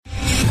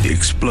The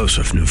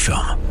explosive new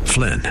film,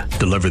 Flynn,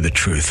 deliver the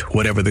truth,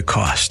 whatever the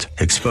cost,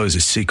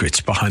 exposes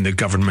secrets behind the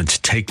government's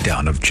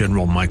takedown of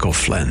General Michael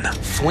Flynn.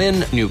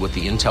 Flynn knew what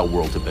the intel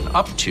world had been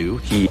up to.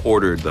 He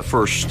ordered the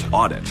first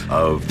audit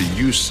of the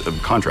use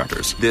of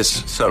contractors.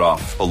 This set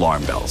off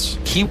alarm bells.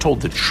 He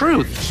told the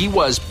truth. He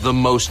was the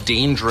most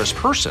dangerous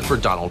person for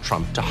Donald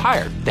Trump to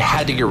hire. They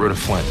had to get rid of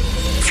Flynn.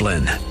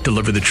 Flynn,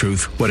 deliver the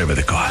truth, whatever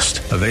the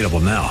cost. Available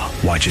now.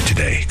 Watch it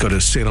today. Go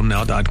to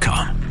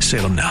salemnow.com.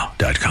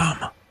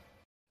 salemnow.com.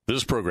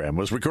 This program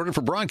was recorded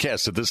for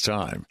broadcast at this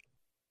time.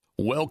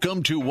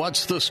 Welcome to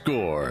What's the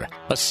Score,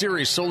 a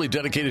series solely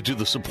dedicated to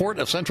the support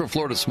of Central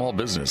Florida small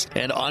business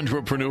and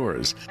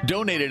entrepreneurs.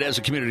 Donated as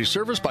a community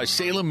service by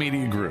Salem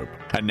Media Group.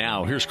 And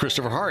now, here's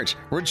Christopher Hart,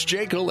 Rich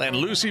Jekyll, and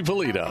Lucy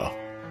Polito.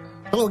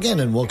 Hello again,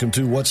 and welcome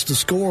to What's the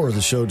Score,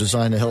 the show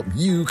designed to help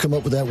you come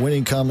up with that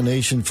winning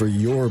combination for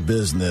your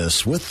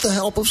business, with the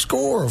help of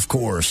Score, of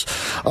course.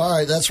 All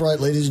right, that's right,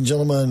 ladies and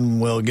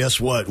gentlemen. Well, guess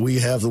what? We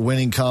have the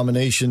winning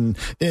combination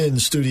in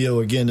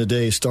studio again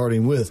today,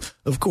 starting with,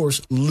 of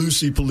course,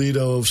 Lucy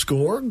Polito of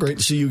Score. Great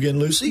to see you again,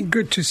 Lucy.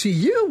 Good to see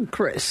you,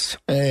 Chris.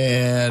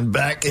 And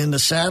back in the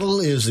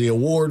saddle is the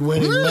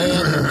award-winning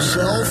man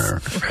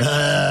himself.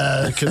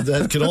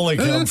 That could only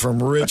come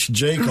from Rich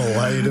Jekyll.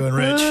 How you doing,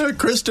 Rich?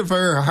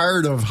 Christopher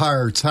Hart of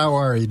Hearts. How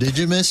are you? Did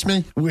you miss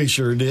me? We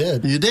sure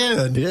did. You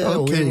did? Yeah,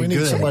 okay, we need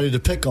good. somebody to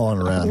pick on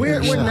around We're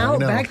here. now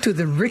back to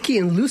the Ricky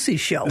and Lucy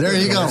show. There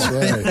you go.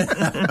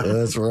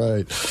 That's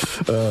right.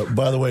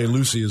 By the way,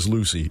 Lucy is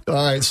Lucy. All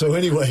right, so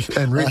anyway.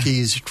 And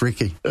Ricky's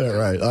Ricky. All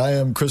right. I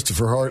am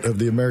Christopher Hart of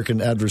the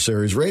American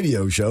Adversaries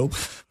radio show.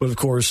 But, of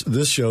course,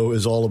 this show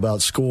is all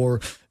about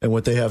Score and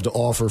what they have to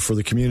offer for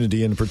the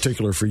community, in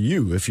particular for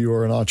you, if you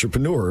are an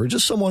entrepreneur or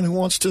just someone who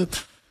wants to,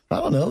 I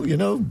don't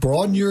know,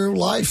 broaden your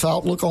life,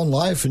 outlook on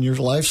life and your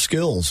life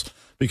skills,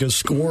 because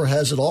Score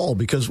has it all.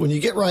 Because when you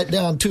get right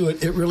down to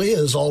it, it really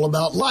is all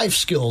about life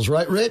skills,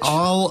 right, Rich?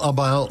 All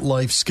about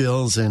life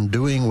skills and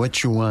doing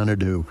what you want to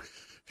do.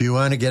 If you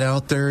want to get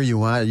out there,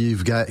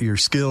 you've got your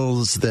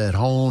skills that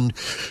honed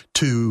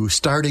to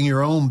starting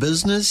your own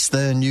business,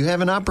 then you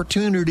have an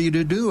opportunity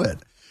to do it.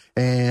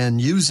 And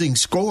using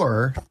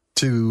Score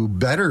to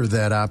better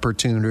that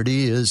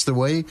opportunity is the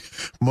way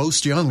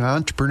most young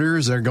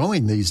entrepreneurs are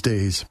going these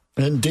days.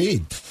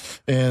 Indeed.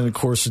 And, of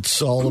course,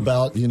 it's all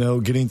about,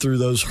 getting through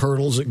those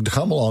hurdles that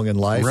come along in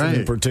life. Right. And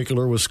in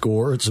particular with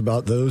Score, it's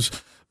about those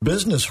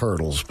business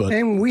hurdles. But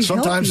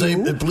sometimes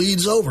it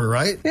bleeds over,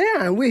 right?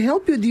 Yeah, we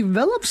help you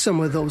develop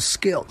some of those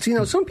skills.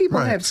 Some people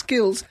have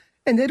skills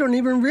and they don't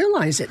even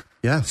realize it.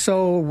 Yeah.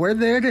 So we're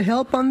there to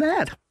help on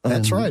that.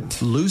 That's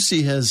right.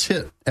 Lucy has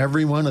hit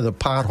every one of the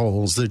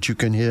potholes that you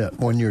can hit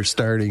when you're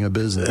starting a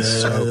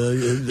business.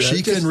 So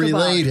she can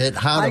relate it,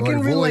 how to avoid them. I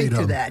can relate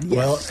to that, yes.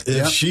 Well,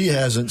 if she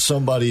hasn't,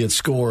 somebody at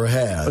Score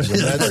has. And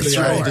that's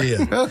the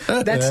idea.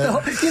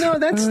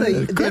 That's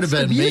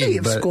the beauty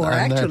of Score,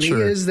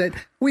 actually, is that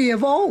we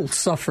have all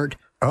suffered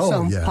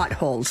some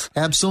potholes.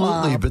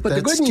 Absolutely, but the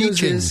that's good news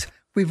teaching. is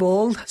we've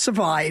all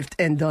survived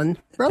and done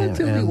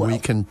relatively and well. We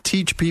can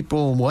teach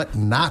people what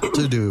not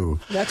to do.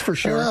 That's for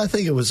sure. I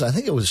think it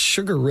was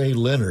Sugar Ray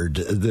Leonard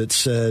that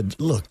said,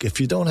 "Look, if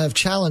you don't have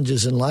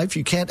challenges in life,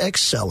 you can't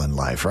excel in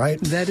life."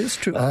 Right? That is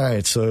true. All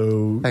right,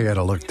 so I got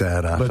to look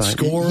that up. But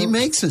Score, he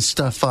makes his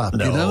stuff up.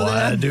 No, you know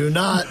that? I do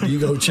not. You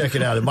go check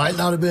it out. It might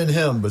not have been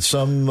him, but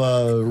some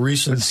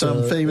recent,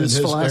 famous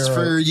philosopher.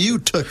 Era. You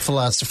took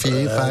philosophy,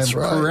 if I'm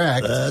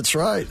correct. That's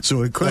right.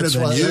 So it could have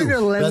been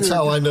you. That's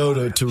how I know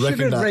to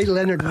recognize. Sugar Ray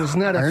Leonard was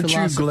not a philosopher.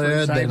 Aren't you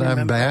glad that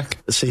I'm back?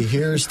 See,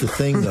 here's the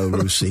thing, though,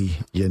 Lucy.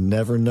 You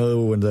never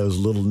know when those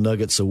little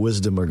nuggets of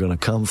wisdom are going to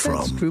come from.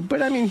 That's true,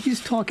 but I mean, he's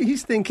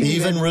thinking.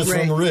 Even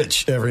from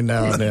Rich every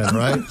now and then,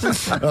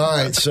 right? All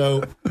right,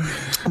 so,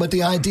 but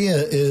the idea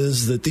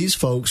is that these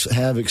folks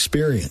have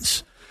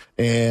experience.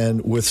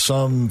 And with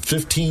some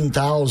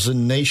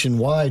 15,000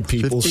 nationwide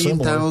people,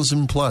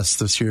 15,000 plus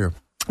this year.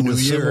 New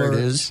year it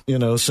is.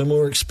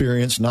 Similar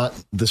experience, not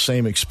the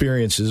same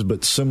experiences,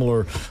 but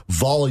similar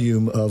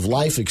volume of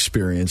life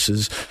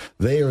experiences.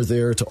 They are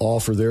there to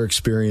offer their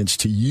experience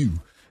to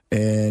you.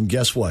 And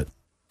guess what?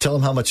 Tell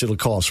them how much it'll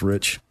cost,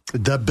 Rich.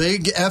 The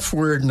big F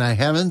word, and I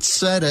haven't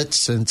said it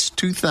since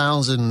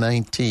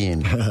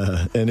 2019.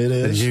 And it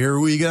is. And here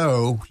we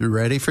go. You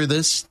ready for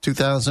this?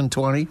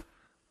 2020?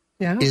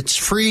 Yeah. It's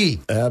free.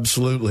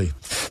 Absolutely.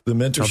 The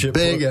mentorship, a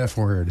big F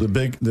word.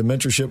 The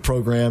mentorship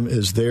program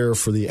is there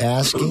for the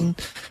asking,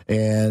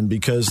 and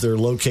because they're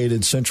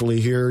located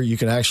centrally here, you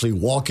can actually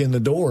walk in the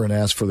door and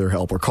ask for their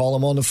help, or call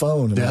them on the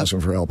phone and ask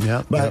them for help.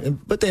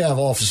 But they have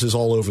offices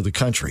all over the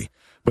country.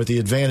 But the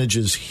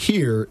advantages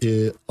here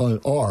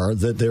are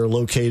that they're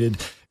located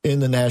in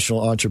the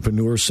National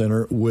Entrepreneur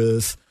Center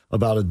with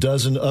about a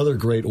dozen other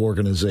great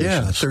organizations.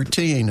 Yeah,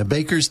 13, a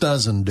baker's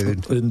dozen,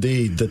 dude.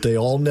 Indeed, that they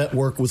all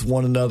network with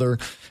one another,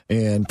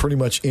 and pretty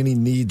much any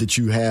need that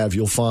you have,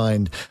 you'll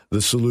find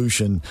the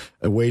solution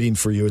waiting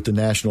for you at the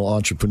National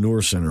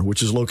Entrepreneur Center,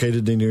 which is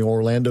located in the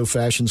Orlando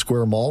Fashion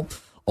Square Mall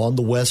on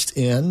the west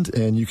end,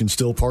 and you can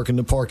still park in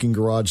the parking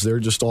garage there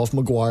just off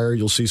McGuire.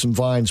 You'll see some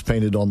vines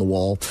painted on the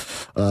wall.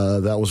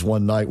 That was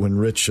one night when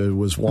Rich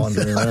was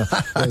wandering around,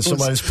 and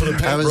somebody's put a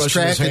paintbrush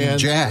in his hand.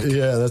 Jack.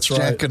 Yeah, that's right.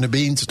 Jack and the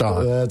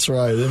Beanstalk. That's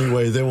right.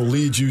 Anyway, they will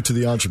lead you to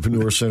the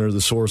Entrepreneur Center,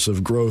 the source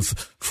of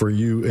growth for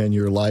you and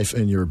your life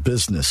and your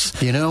business.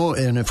 You know,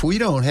 and if we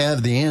don't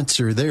have the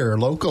answer there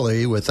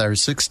locally with our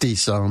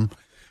 60-some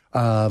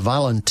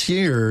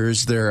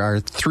volunteers, there are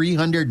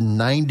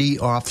 390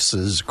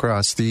 offices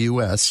across the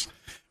U.S.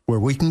 where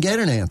we can get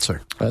an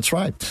answer. That's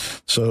right.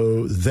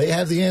 So they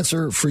have the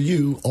answer for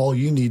you. All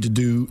you need to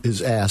do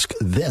is ask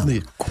them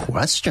the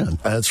question.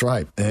 That's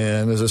right.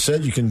 And as I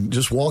said, you can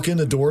just walk in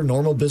the door,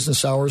 normal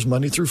business hours,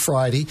 Monday through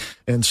Friday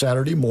and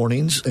Saturday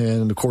mornings.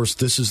 And of course,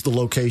 this is the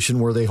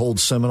location where they hold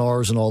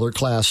seminars and all their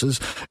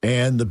classes,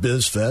 and the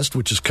Biz Fest,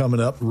 which is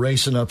coming up,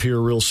 racing up here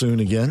real soon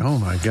again. Oh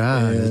my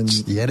God. And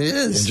it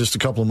is. In just a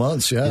couple of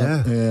months.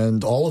 Yeah.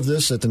 And all of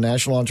this at the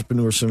National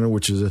Entrepreneur Center,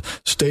 which is a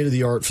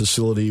state-of-the-art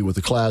facility with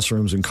the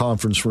classrooms and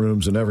conference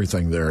rooms and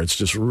everything there. It's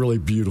just really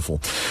beautiful.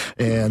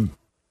 And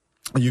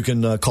you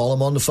can call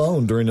them on the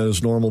phone during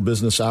those normal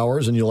business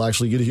hours, and you'll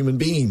actually get a human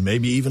being,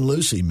 maybe even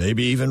Lucy,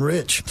 maybe even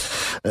Rich.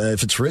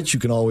 If it's Rich, you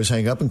can always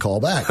hang up and call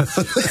back.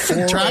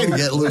 Try to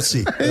get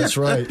Lucy. That's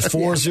right.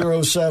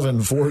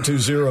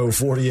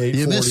 407-420-4844.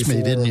 You missed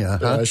me, didn't you?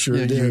 Huh? I sure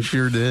did. You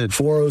sure did.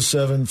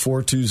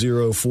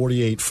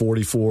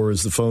 407-420-4844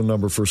 is the phone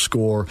number for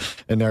SCORE.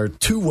 And there are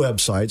two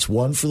websites,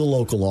 one for the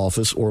local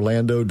office,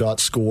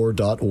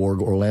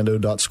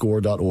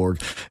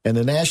 orlando.score.org, and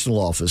the national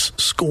office,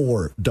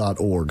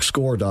 score.org,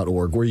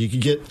 where you can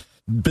get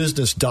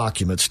business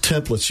documents,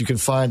 templates. You can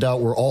find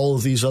out where all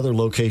of these other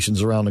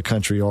locations around the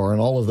country are, and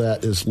all of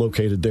that is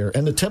located there.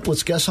 And the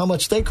templates, guess how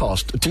much they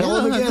cost?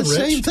 Tell them again, Rich.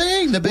 Same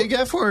thing, the big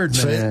F word,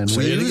 man.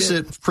 We use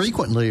it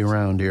frequently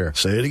around here.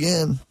 Say it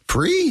again.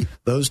 Free.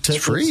 Those templates.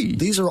 Free.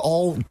 These are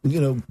all,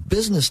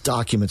 business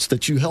documents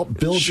that you help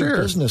build your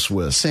business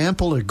with.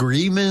 Sample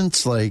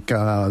agreements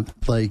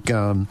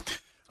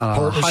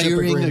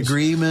hiring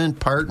agreement,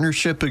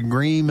 partnership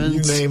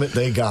agreements. You name it,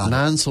 they got it.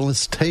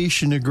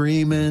 Non-solicitation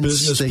agreements.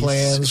 Business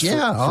plans.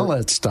 All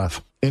that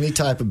stuff. Any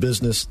type of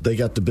business, they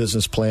got the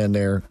business plan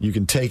there. You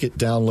can take it,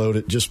 download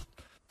it, just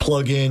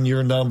plug in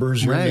your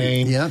numbers, your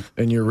name,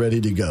 and you're ready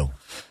to go.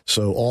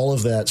 So all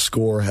of that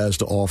SCORE has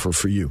to offer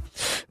for you.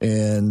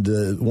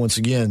 And once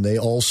again, they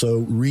also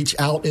reach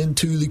out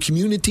into the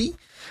community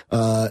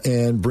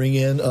and bring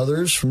in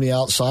others from the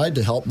outside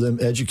to help them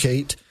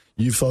educate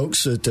you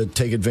folks to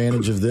take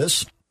advantage of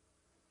this.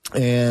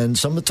 And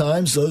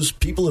sometimes those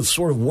people have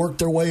sort of worked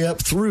their way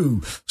up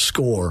through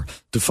SCORE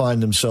to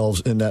find themselves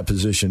in that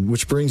position,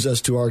 which brings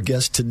us to our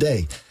guest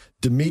today,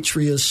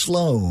 Demetria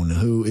Sloan,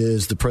 who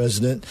is the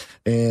president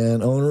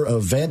and owner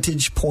of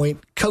Vantage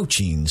Point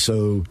Coaching.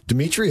 So,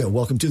 Demetria,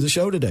 welcome to the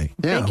show today.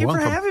 Yeah, Thank you for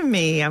having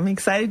me. I'm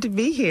excited to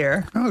be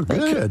here. Oh,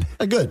 good.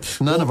 Okay. Good.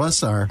 None of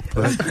us are,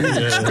 but it's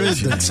good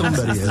that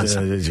somebody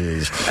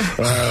is.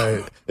 All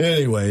right.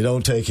 Anyway,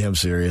 don't take him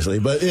seriously.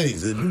 But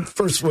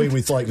first way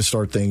we'd like to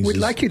start things We'd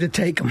like you to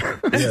take him.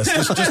 Yes,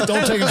 just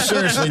don't take him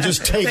seriously.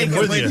 Just take him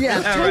with you.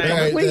 Yeah, take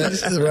him,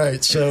 please.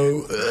 Right.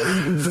 So,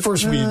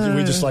 first, we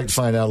just like to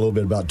find out a little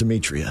bit about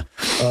Demetria.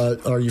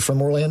 Are you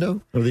from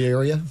Orlando or the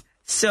area?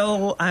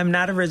 So I'm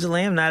not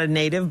a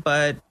native,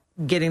 but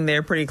getting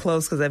there pretty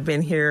close because I've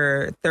been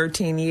here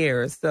 13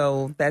 years.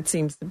 So that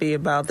seems to be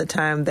about the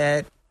time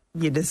that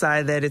you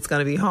decide that it's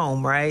going to be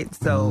home, right?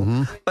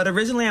 So, but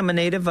originally I'm a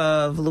native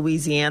of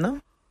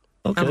Louisiana.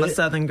 Okay. I'm a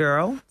Southern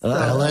girl. So.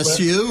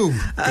 LSU.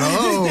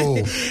 Go.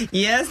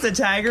 Yes, the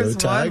Tigers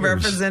won,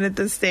 represented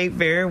the state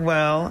very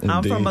well. Indeed.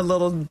 I'm from a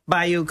little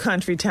bayou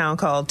country town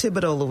called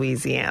Thibodaux,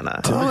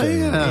 Louisiana. Oh,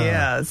 yeah.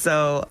 Yeah.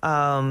 So,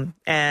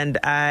 and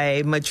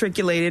I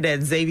matriculated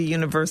at Xavier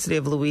University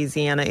of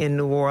Louisiana in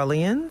New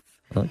Orleans.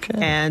 Okay.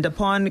 And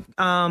upon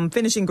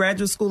finishing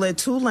graduate school at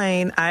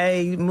Tulane,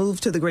 I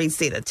moved to the great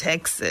state of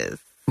Texas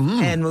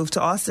and moved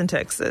to Austin,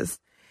 Texas.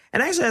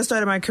 And actually, I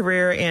started my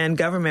career in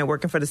government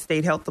working for the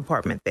state health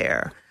department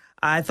there.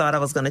 I thought I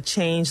was going to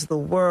change the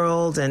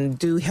world and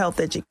do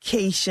health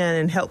education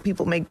and help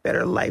people make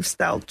better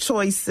lifestyle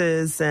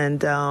choices.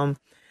 And I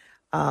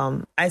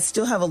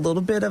still have a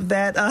little bit of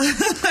that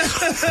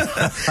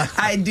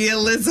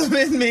idealism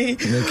in me.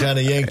 And it kind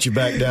of yanked you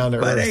back down to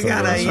earth. But it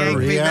kind of yanked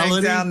me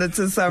back down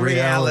to some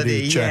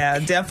reality. Check. Yeah,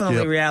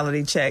 definitely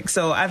reality check.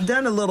 So I've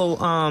done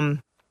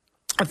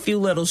a few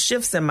little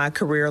shifts in my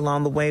career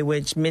along the way,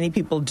 which many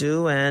people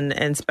do. And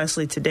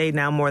especially today,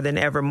 now more than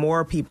ever,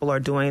 more people are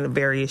doing the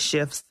various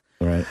shifts.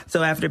 Right.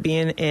 So after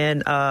being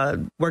in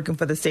working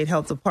for the state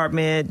health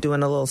department,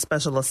 doing a little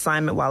special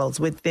assignment while I was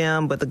with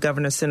them with the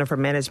Governor's Center for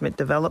Management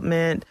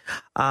Development,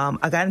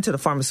 I got into the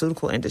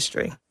pharmaceutical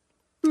industry.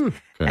 Okay.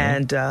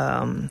 And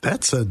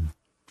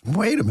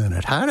wait a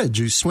minute. How did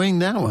you swing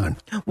that one?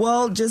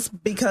 Well,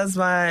 just because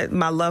my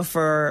love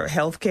for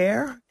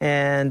healthcare,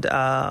 and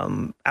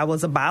I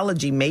was a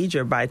biology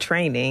major by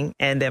training,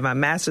 and then my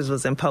master's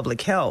was in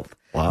public health.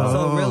 Wow.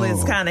 So really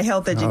it's kind of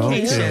health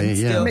education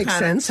still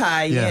kind of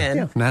tie in.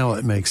 Yeah. Now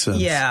it makes sense.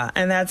 Yeah,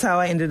 and that's how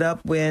I ended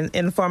up in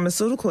the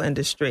pharmaceutical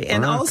industry.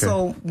 And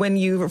also when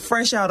you're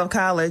fresh out of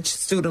college,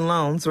 student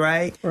loans,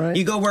 right?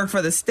 You go work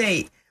for the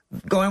state.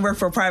 Going work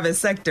for private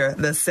sector,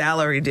 the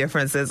salary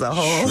difference is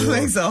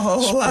makes a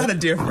whole lot of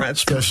difference.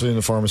 Especially in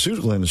the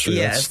pharmaceutical industry.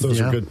 Yes.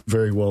 Those are good,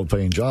 very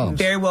well-paying jobs.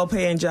 Very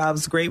well-paying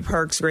jobs, great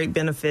perks, great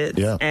benefits.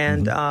 Yeah.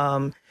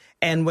 And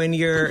and when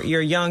you're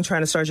young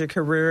trying to start your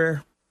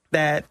career,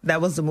 that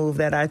was the move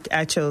that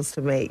I chose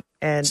to make.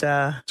 And it's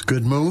a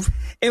good move?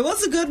 It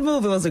was a good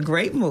move. It was a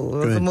great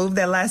move. It was a move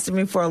that lasted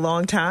me for a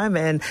long time.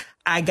 And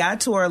I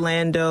got to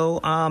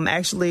Orlando.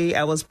 Actually,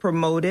 I was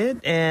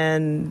promoted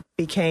and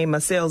became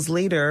a sales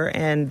leader.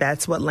 And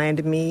that's what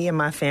landed me and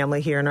my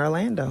family here in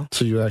Orlando.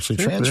 So you actually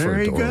transferred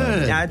Very to Orlando.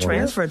 good. I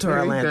transferred to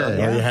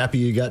Orlando. Are you happy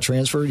you got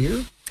transferred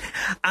here?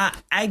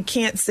 I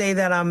can't say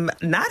that I'm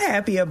not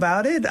happy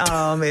about it.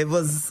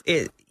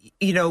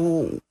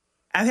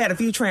 I've had a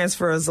few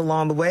transfers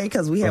along the way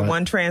because we had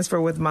one transfer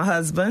with my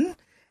husband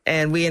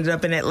and we ended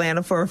up in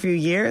Atlanta for a few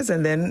years.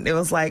 And then it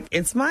was like,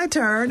 it's my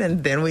turn.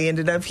 And then we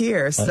ended up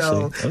here.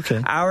 So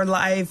our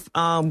life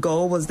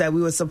goal was that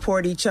we would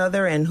support each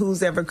other, and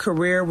whose ever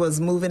career was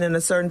moving in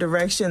a certain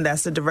direction,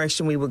 that's the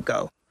direction we would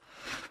go.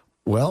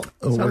 Well,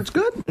 sounds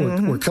good.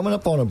 We're coming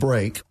up on a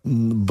break,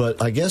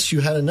 but I guess you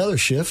had another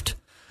shift.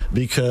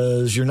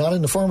 Because you're not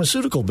in the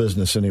pharmaceutical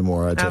business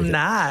anymore, I take it. I'm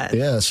not.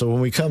 Yeah, so when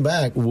we come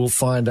back, we'll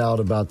find out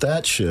about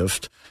that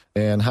shift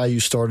and how you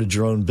started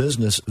your own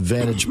business,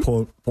 Vantage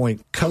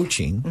Point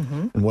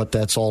Coaching, and what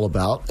that's all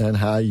about, and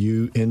how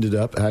you ended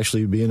up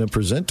actually being a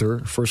presenter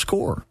for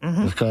SCORE.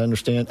 I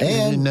understand.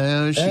 And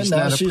no, she's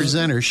not a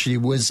presenter. She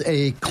was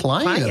a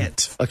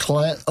client. A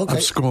client,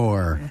 of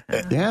SCORE.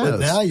 Yeah.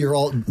 But now you're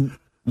all...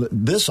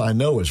 This I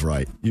know is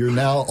right. You're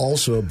now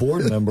also a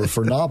board member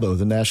for NABO,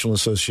 the National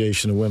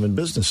Association of Women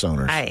Business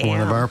Owners. I am.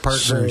 One of our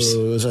partners.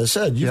 So, as I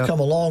said, you've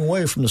come a long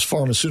way from this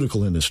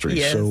pharmaceutical industry.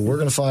 Yes. So we're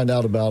going to find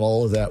out about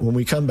all of that when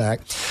we come back.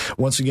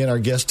 Once again, our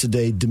guest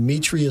today,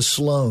 Demetria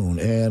Sloan,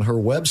 and her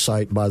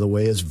website, by the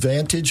way, is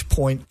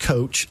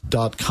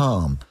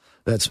VantagePointCoach.com.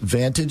 That's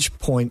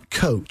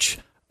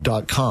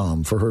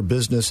VantagePointCoach.com for her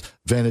business,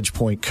 Vantage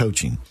Point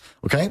Coaching.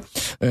 Okay?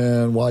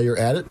 And while you're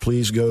at it,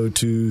 please go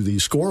to the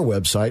SCORE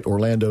website,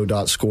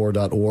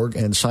 orlando.score.org,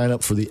 and sign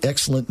up for the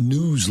excellent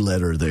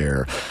newsletter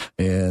there.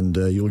 And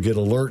you'll get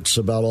alerts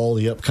about all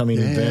the upcoming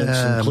events,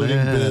 including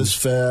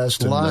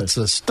BizFest. Lots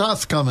of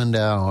stuff coming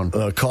down.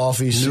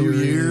 Coffee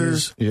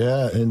series.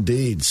 Yeah,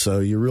 indeed. So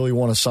you really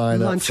want to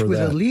sign up for that.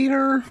 Lunch with a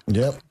leader.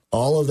 Yep.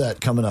 All of that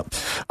coming up.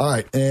 All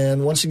right.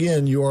 And once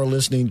again, you are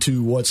listening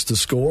to What's the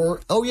Score?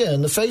 Oh, yeah.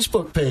 And the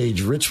Facebook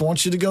page. Rich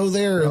wants you to go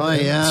there. Oh,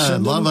 yeah.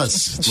 Love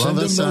us. Love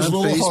us on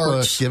Facebook.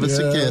 Hearts. Give us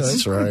a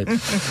kiss. That's right.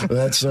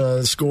 That's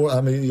SCORE.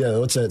 I mean, yeah.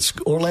 What's that?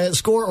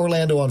 SCORE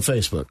Orlando on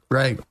Facebook.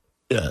 Right.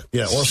 Yeah.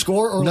 Yeah. Or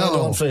SCORE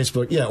Orlando on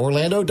Facebook. Yeah.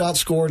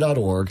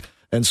 Orlando.score.org.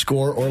 And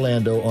SCORE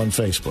Orlando on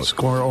Facebook.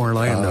 SCORE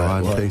Orlando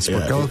on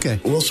Facebook. Yeah. Okay.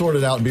 We'll sort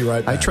it out and be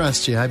right back. I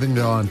trust you. I've been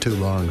gone too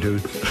long,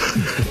 dude.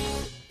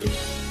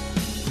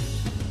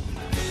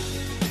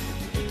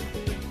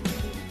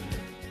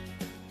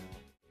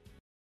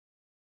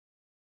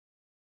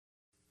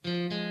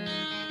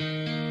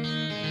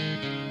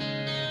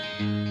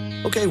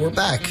 Okay, we're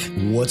back.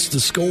 What's the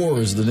Score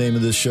is the name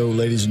of this show,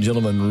 ladies and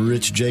gentlemen.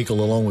 Rich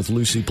Jekyll, along with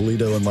Lucy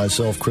Polito and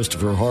myself,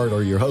 Christopher Hart,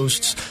 are your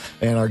hosts.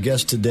 And our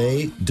guest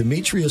today,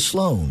 Demetria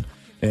Sloan.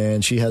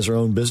 And she has her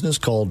own business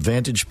called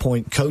Vantage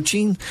Point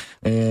Coaching.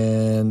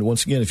 And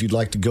once again, if you'd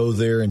like to go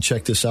there and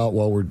check this out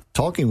while we're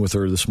talking with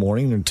her this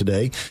morning and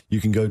today,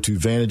 you can go to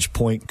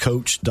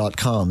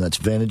VantagePointCoach.com. That's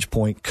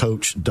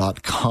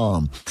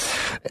VantagePointCoach.com.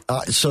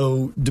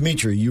 So,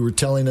 Demetria, you were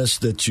telling us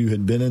that you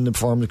had been in the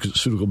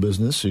pharmaceutical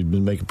business. You'd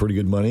been making pretty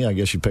good money. I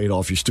guess you paid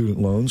off your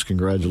student loans.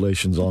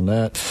 Congratulations on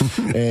that.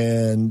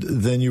 And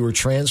then you were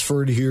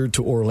transferred here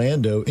to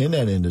Orlando in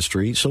that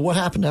industry. So what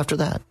happened after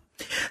that?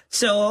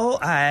 So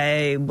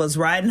I was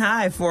riding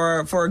high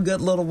for a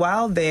good little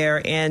while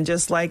there. And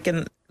just like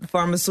in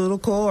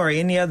pharmaceutical or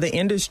any other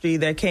industry,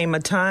 there came a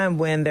time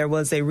when there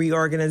was a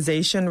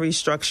reorganization,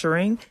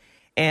 restructuring.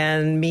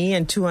 And me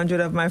and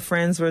 200 of my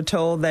friends were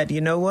told that,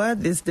 you know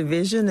what, this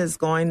division is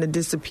going to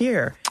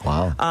disappear.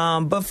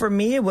 Wow. But for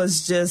me, it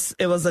was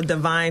a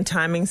divine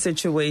timing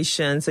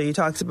situation. So you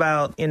talked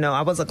about,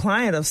 I was a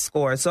client of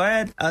SCORE. So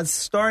I had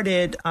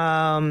started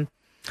going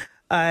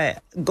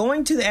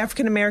to the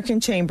African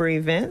American Chamber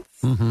events.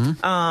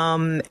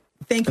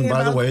 Thinking and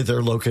by the way,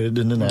 they're located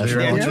in the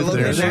National.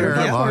 They're there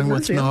along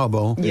with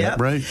NABO.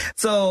 Yep. Right.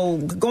 So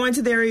going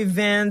to their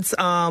events,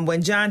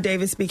 when John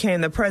Davis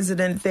became the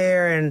president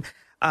there, and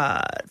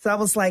So I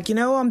was like,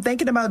 I'm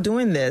thinking about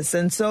doing this.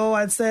 And so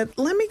I said,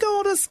 let me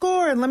go to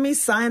SCORE and let me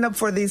sign up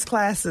for these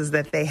classes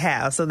that they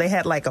have. So they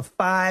had like a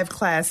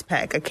 5-class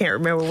pack. I can't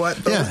remember what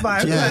those 5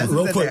 classes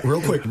are.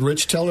 Real quick,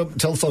 Rich, tell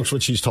folks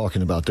what she's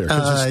talking about there.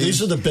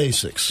 These are the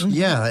basics.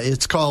 Yeah,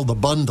 it's called the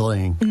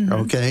bundling,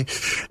 okay?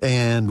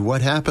 And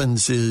what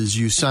happens is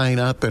you sign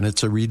up and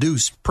it's a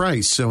reduced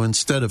price. So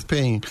instead of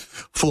paying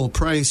full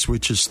price,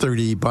 which is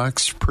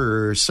 $30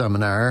 per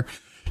seminar,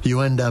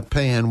 you end up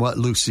paying what,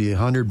 Lucy?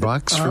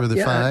 $100 for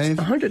the 5?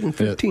 It's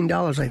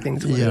 $115, I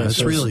think.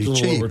 It's really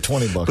cheap. Over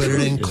 $20, but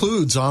it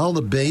includes all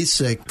the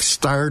basic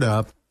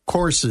startup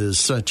courses,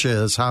 such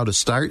as how to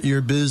start your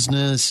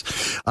business,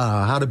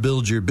 how to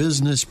build your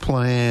business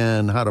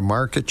plan, how to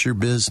market your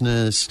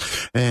business,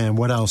 and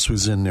what else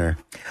was in there?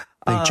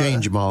 They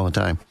change them all the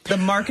time. The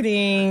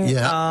marketing.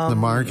 Yeah, the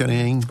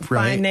marketing.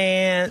 Right.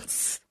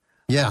 Finance.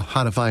 Yeah,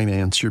 how to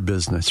finance your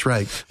business,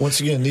 right? Once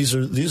again, these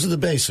are the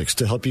basics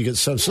to help you get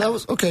set. So that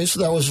was okay.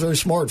 So that was very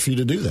smart for you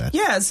to do that.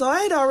 Yeah. So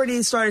I had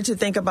already started to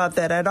think about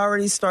that. I'd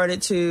already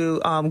started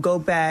to go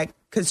back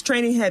because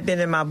training had been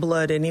in my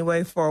blood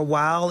anyway for a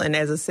while. And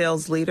as a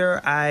sales leader,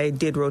 I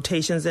did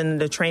rotations in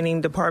the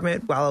training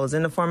department while I was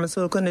in the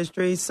pharmaceutical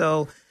industry.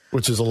 So.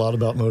 Which is a lot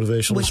about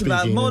motivational speaking.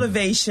 About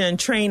motivation,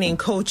 training,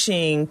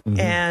 coaching.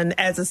 And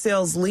as a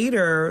sales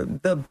leader,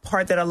 the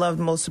part that I loved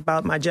most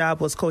about my job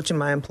was coaching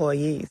my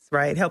employees,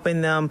 right? Helping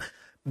them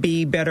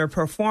be better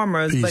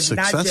performers, be but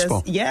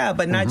successful.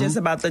 not just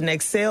about the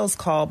next sales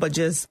call, but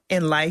just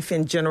in life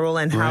in general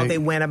and how they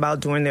went about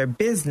doing their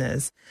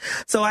business.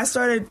 So I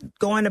started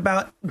going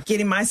about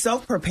getting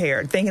myself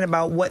prepared, thinking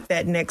about what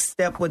that next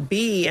step would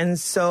be. And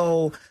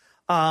so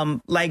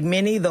like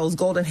many, those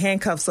golden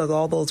handcuffs of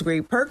all those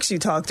great perks you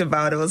talked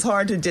about, it was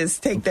hard to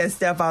just take that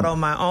step out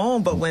on my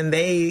own. But when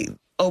they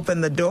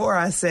opened the door,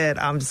 I said,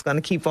 I'm just going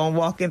to keep on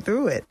walking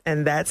through it.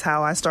 And that's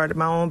how I started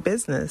my own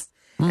business.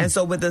 And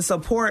so with the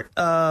support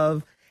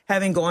of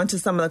having gone to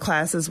some of the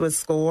classes with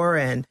SCORE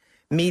and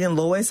meeting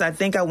Lois, I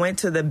think I went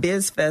to the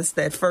Biz Fest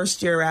that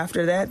first year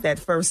after that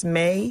first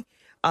May.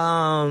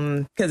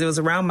 Because it was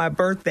around my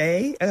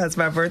birthday, because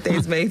my birthday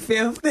is May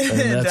 5th.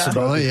 And that's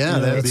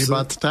that'd be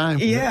about the time.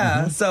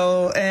 Yeah.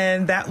 So,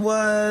 and that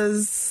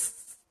was,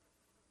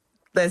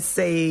 let's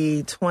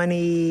say,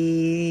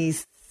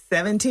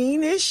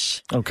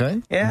 2017-ish.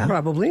 Okay. Yeah.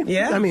 Probably.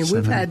 Yeah. I mean,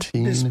 we've had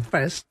this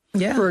fest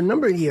for a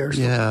number of years.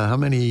 Yeah. How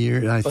many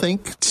years? I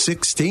think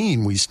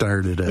 16 we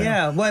started it.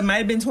 Yeah. Well, it might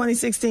have been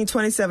 2016,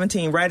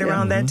 2017, right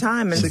around that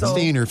time. And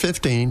 16 or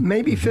 15.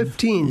 Maybe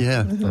 15.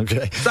 Yeah.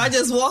 Okay. So I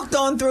just walked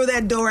on through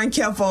that door and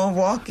kept on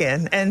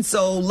walking. And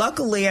so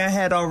luckily I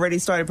had already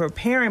started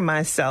preparing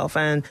myself.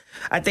 And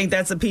I think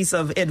that's a piece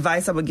of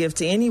advice I would give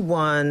to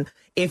anyone.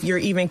 If you're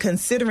even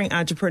considering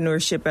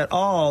entrepreneurship at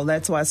all,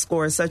 that's why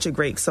SCORE is such a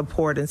great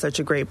support and such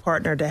a great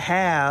partner to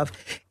have,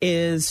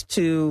 is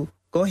to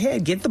go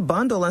ahead, get the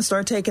bundle and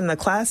start taking the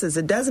classes.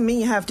 It doesn't mean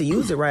you have to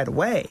use it right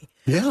away.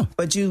 Yeah.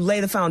 But you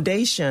lay the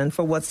foundation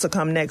for what's to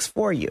come next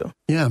for you.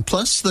 Yeah.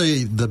 Plus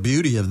the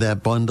beauty of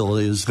that bundle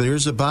is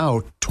there's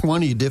about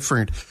 20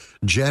 different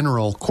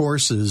general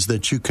courses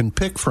that you can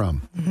pick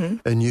from.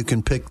 And you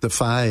can pick the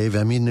 5.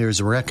 I mean,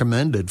 there's a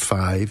recommended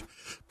 5,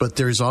 but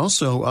there's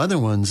also other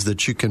ones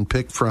that you can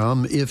pick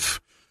from if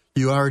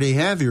you already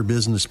have your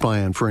business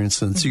plan, for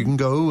instance. You can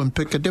go and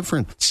pick a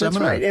different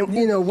seminar. That's right.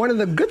 And, one of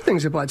the good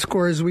things about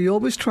SCORE is we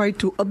always try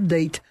to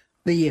update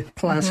the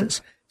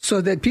classes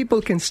so that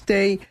people can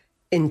stay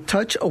in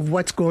touch of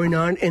what's going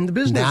on in the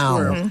business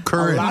world.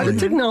 Currently. A lot of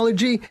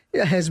technology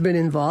has been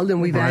involved,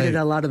 and we've added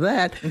a lot of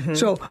that.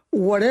 So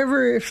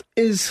whatever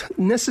is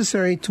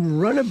necessary to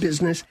run a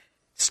business,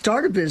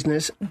 start a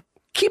business,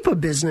 keep a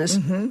business,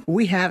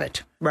 we have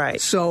it. Right.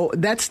 So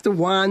that's the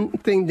one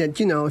thing that,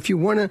 if you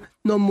want to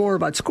know more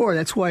about SCORE,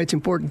 that's why it's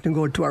important to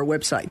go to our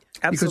website.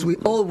 Absolutely. Because we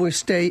always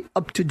stay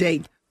up to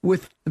date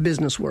with the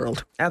business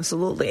world.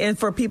 Absolutely. And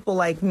for people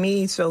like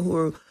me,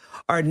 who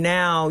are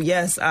now,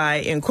 yes, I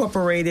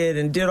incorporated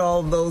and did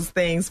all those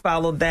things,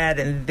 followed that,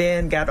 and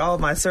then got all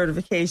my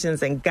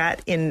certifications and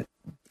got in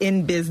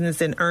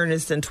business in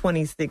earnest in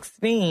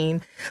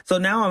 2016. So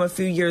now I'm a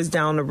few years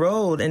down the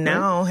road, and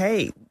now,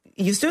 hey,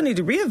 you still need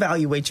to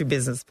reevaluate your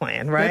business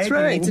plan, right? That's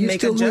right. You need to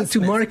make still need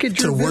to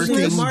market your business.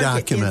 It's a working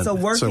document. It's a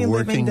working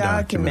living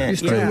document. You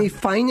still need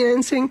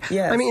financing.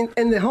 Yes. I mean,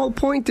 and the whole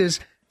point is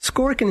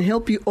SCORE can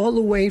help you all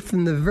the way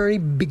from the very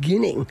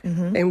beginning,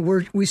 and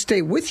we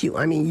stay with you.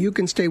 I mean, you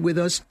can stay with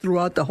us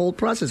throughout the whole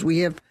process. We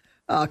have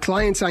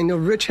clients. I know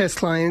Rich has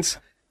clients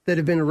that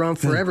have been around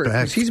forever.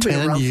 He's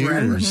been around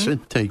forever.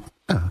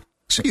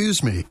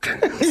 Excuse me.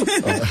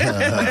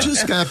 I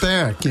just got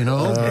back, be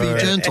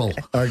gentle.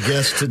 Our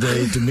guest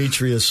today,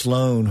 Demetria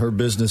Sloan, her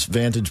business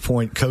Vantage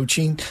Point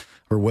Coaching,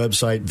 her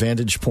website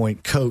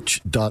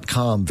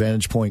VantagePointCoach.com,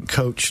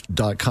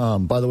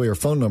 VantagePointCoach.com. By the way, her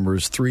phone number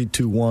is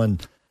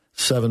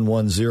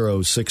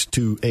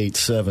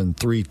 321-710-6287,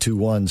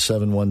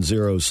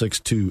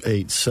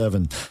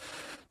 321-710-6287.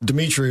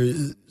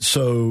 Demetria,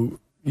 so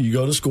you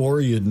go to SCORE,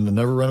 you'd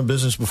never run a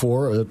business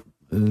before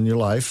in your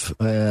life,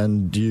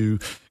 and you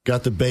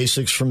got the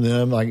basics from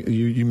them. Like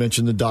you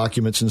mentioned the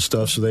documents and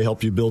stuff, so they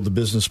help you build the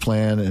business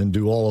plan and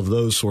do all of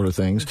those sort of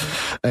things.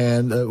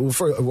 And I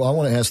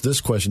want to ask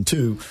this question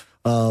too.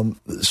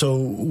 So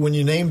when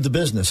you named the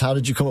business, how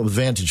did you come up with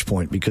Vantage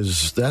Point?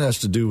 Because that has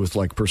to do with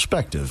like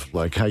perspective,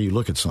 like how you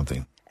look at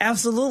something.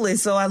 Absolutely.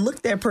 So I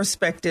looked at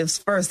perspectives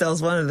first. That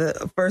was one of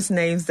the first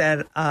names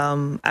that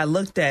I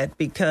looked at,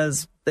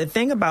 because the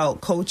thing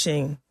about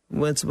coaching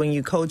was when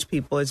you coach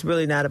people, it's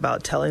really not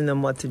about telling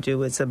them what to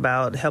do. It's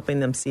about helping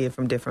them see it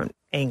from different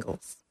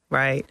angles,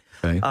 right?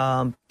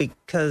 Okay.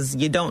 Because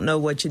you don't know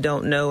what you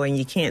don't know, and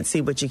you can't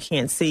see what you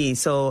can't see.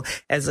 So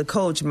as a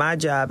coach, my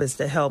job is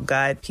to help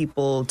guide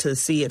people to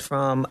see it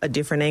from a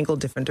different angle,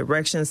 different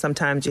direction.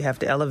 Sometimes you have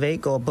to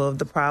elevate, go above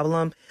the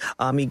problem.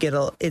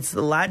 It's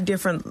a lot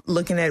different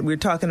looking at, we were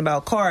talking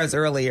about cars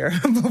earlier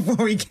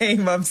before we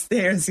came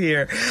upstairs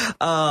here.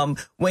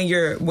 When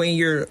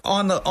you're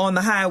on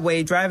the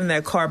highway driving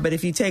that car, but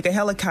if you take a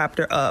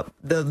helicopter up,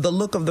 the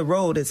look of the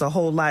road is a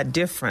whole lot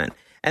different.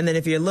 And then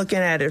if you're looking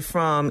at it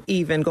from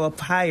even go up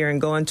higher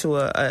and go into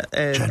a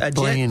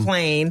jet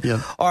plane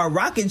or a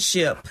rocket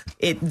ship,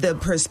 the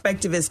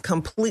perspective is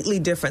completely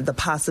different. The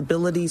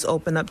possibilities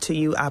open up to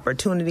you,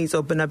 opportunities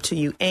open up to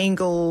you,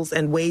 angles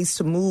and ways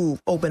to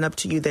move open up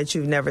to you that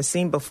you've never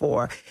seen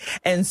before.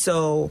 And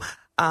so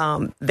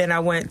then I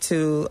went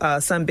to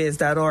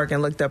sunbiz.org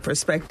and looked up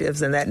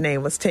perspectives, and that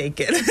name was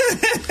taken.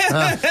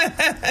 But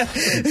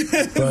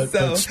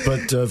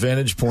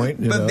Vantage Point.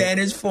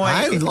 Vantage Point.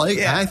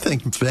 I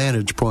think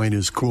Vantage Point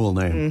is a cool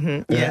name.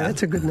 Mm-hmm. Yeah,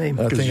 that's a good name.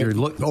 Because you're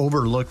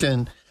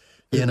overlooking,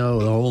 the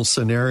whole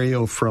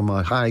scenario from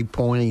a high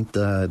point,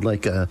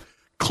 like a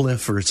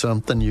cliff or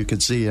something. You can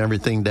see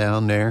everything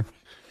down there.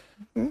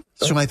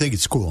 So I think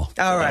it's cool.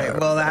 All right.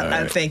 Well,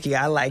 I thank you.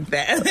 I like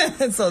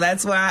that. So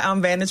that's why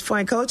I'm Vantage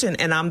Point Coaching,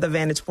 and I'm the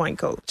Vantage Point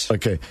Coach.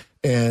 Okay.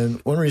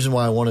 And one reason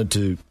why I wanted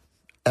to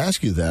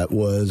ask you that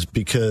was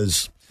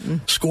because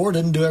SCORE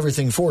didn't do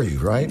everything for you,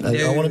 right? No.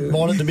 I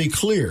wanted to be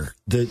clear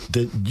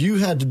that you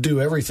had to do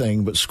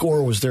everything, but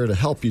SCORE was there to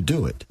help you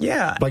do it.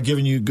 Yeah. By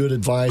giving you good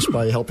advice,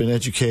 by helping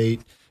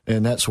educate,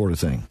 and that sort of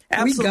thing.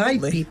 Absolutely. We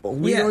guide people.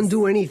 We don't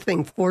do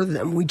anything for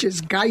them. We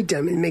just guide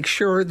them and make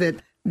sure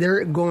that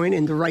they're going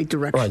in the right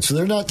direction. Right. So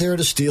they're not there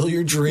to steal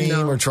your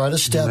dream or try to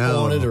step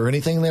on it or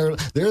anything. They're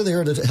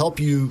there to help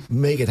you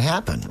make it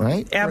happen,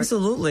 right?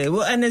 Absolutely.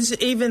 Well, and it's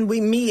even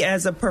me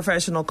as a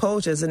professional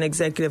coach, as an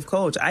executive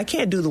coach, I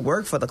can't do the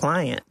work for the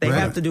client. They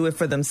have to do it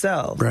for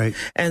themselves. Right.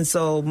 And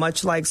so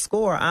much like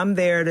SCORE, I'm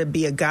there to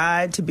be a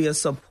guide, to be a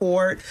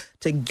support,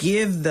 to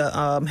give the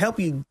help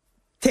you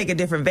take a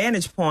different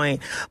vantage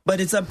point.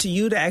 But it's up to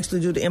you to actually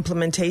do the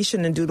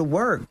implementation and do the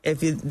work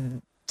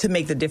to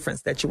make the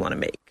difference that you want to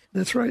make.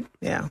 That's right.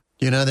 Yeah.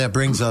 That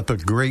brings up a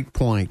great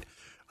point.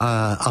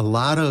 A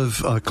lot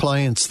of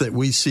clients that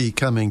we see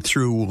coming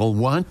through will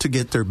want to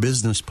get their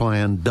business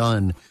plan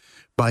done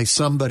by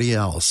somebody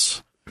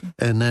else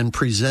and then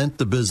present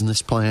the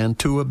business plan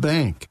to a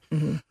bank.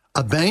 Mm-hmm.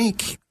 A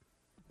bank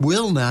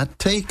will not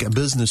take a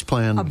business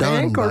plan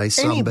done by somebody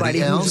else or anybody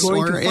who's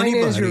going to finance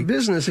anybody. your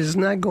business is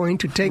not going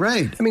to take.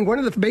 Right. I mean, one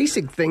of the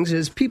basic things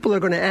is people are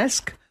going to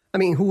ask. I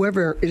mean,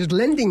 whoever is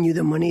lending you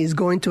the money is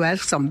going to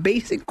ask some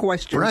basic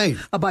questions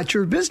about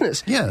your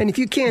business. Yeah. And if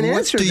you can't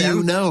answer them, what do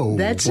you know?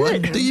 That's what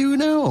it. What do you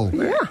know?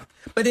 Yeah.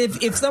 But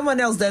if someone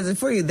else does it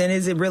for you, then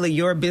is it really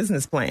your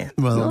business plan?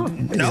 Well,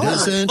 no. It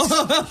isn't.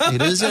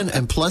 It isn't.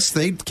 And plus,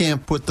 they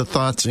can't put the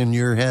thoughts in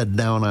your head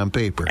down on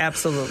paper.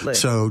 Absolutely.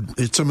 So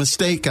it's a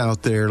mistake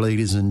out there,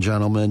 ladies and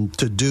gentlemen,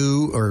 to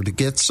do or to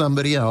get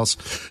somebody else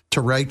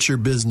to write your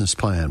business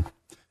plan.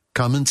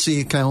 Come and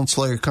see a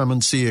counselor. Come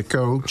and see a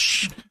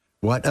coach.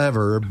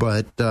 Whatever,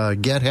 but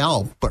get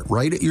help, but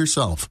write it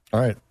yourself.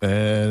 All right.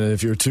 And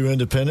if you're too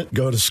independent,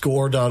 go to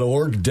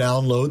score.org,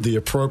 download the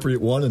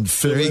appropriate one, and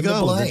fill in the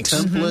blanks.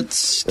 The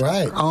templates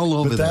right. all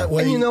over that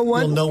way, and you know what?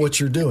 You'll know what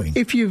you're doing.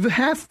 If you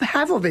have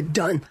half of it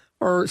done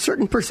or a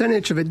certain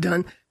percentage of it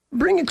done,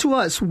 bring it to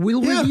us.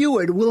 We'll review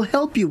it. We'll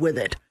help you with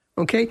it.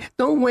 Okay?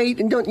 Don't wait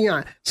and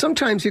don't,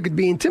 sometimes it could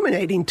be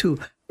intimidating to,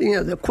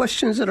 the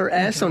questions that are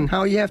asked on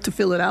how you have to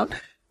fill it out.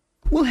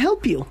 We'll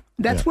help you.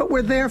 That's what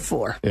we're there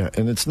for. Yeah,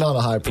 and it's not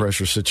a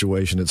high-pressure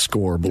situation at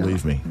SCORE,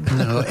 believe me.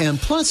 No, and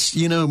plus,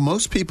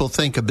 most people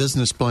think a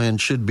business plan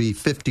should be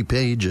 50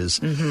 pages.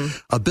 Mm-hmm.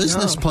 A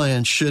business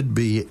plan should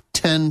be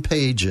 10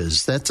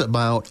 pages. That's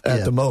about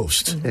At the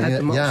most. At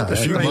the most. Yeah,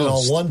 if you get it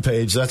on one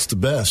page, that's the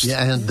best.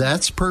 Yeah, and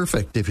that's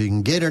perfect. If you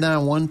can get it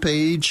on one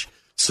page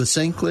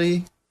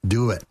succinctly,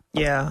 do it.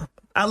 Yeah.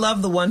 I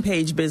love the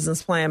one-page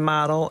business plan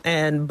model,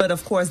 but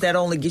of course that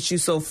only gets you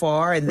so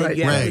far, and then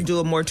you have to do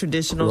a more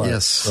traditional.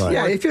 Yes. Right.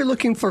 Yeah, if you're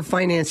looking for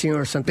financing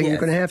or something, you're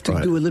going to have to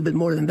do a little bit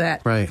more than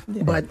that. Right.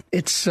 But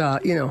it's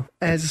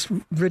as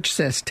Rich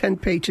says, 10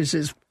 pages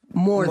is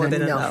more than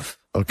enough.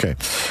 Okay.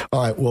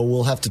 All right. Well,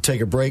 we'll have to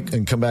take a break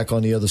and come back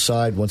on the other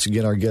side. Once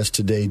again, our guest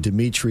today,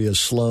 Demetria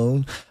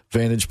Sloan,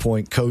 Vantage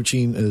Point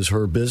Coaching is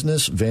her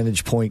business,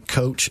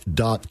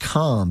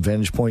 VantagePointCoach.com,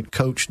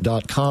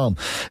 VantagePointCoach.com.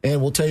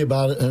 And we'll tell you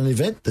about an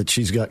event that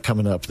she's got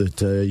coming up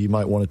that you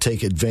might want to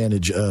take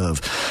advantage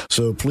of.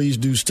 So please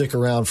do stick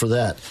around for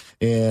that.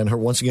 And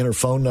once again, her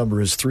phone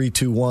number is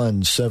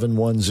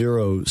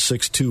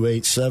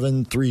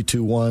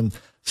 321-710-6287,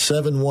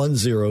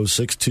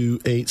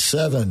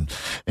 321-710-6287.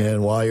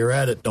 And while you're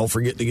at it, don't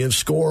forget to give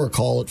SCORE a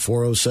call at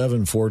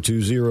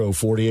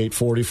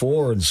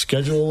 407-420-4844 and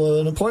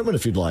schedule an appointment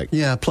if you'd like.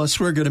 Yeah, plus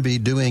we're going to be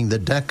doing the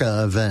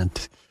DECA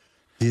event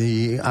on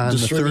the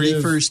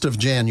 31st of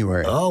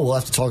January. Oh, we'll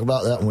have to talk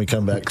about that when we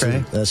come back, too.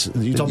 You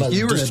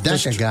were a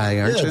DECA guy,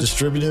 aren't you?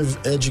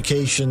 Distributive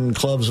Education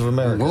Clubs of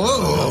America.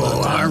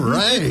 Whoa, all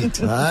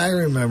right. I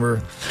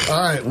remember.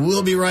 All right,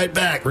 we'll be right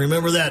back.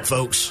 Remember that,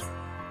 folks.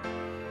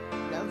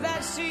 Now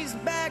that she's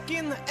back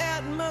in the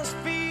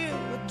atmosphere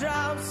with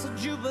drops of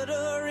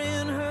Jupiter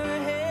in her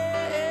head.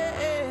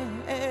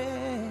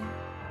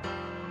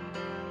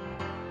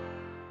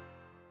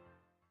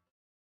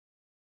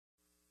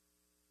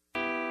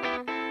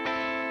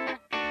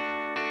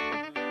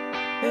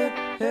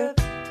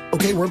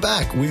 Okay, we're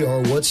back. We are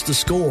What's the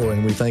Score,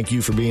 and we thank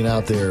you for being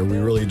out there. We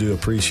really do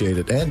appreciate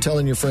it. And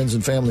telling your friends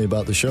and family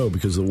about the show,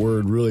 because the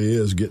word really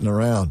is getting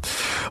around.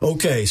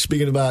 Okay,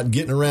 speaking about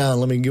getting around,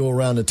 let me go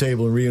around the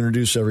table and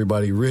reintroduce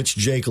everybody. Rich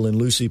Jekyll and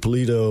Lucy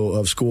Polito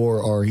of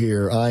SCORE are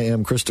here. I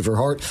am Christopher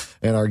Hart,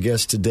 and our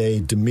guest today,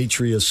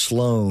 Demetria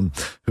Sloan,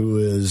 who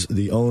is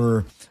the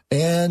owner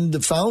and the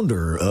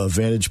founder of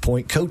Vantage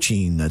Point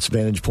Coaching. That's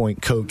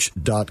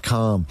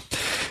VantagePointCoach.com.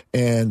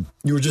 And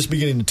you were just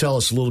beginning to tell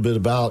us a little bit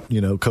about,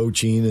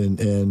 coaching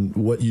and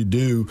what you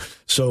do.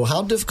 So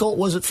how difficult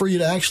was it for you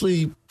to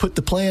actually put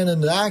the plan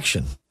into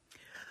action?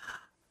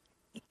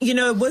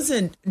 It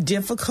wasn't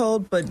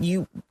difficult, but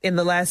in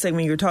the last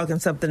segment, you were talking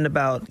something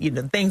about,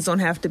 things don't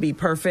have to be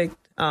perfect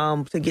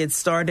to get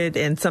started.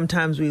 And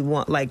sometimes we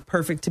want let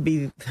perfect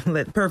be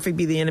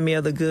the enemy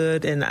of the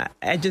good. And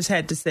I just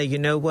had to say, you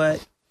know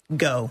what?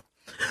 Go.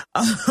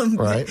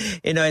 Right.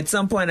 At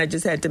some point I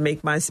just had to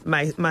make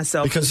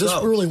myself because this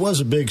really was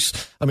a big.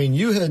 I mean,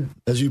 you had,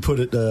 as you put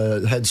it,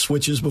 had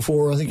switches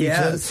before. I think you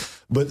said,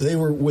 but they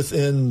were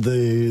within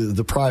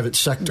the private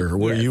sector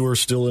where you were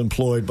still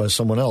employed by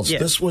someone else.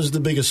 Yes. This was the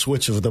biggest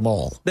switch of them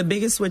all. The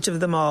biggest switch of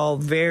them all.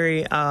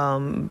 Very,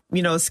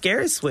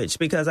 scary switch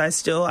because I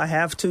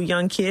have 2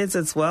 young kids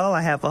as well.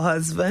 I have a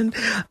husband,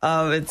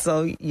 and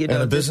so and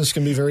a business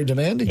can be very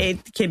demanding.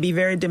 It can be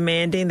very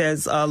demanding.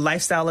 There's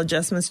lifestyle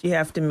adjustments you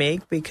have to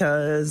make.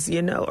 Because,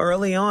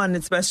 early on,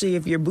 especially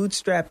if you're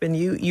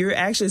bootstrapping, you're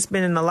actually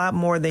spending a lot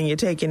more than you're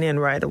taking in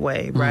right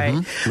away, right?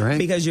 Mm-hmm, right.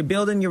 Because you're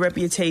building your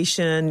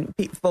reputation.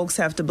 Folks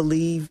have to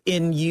believe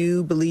in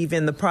you, believe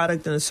in the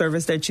product and the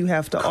service that you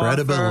have to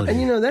offer.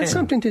 And, that's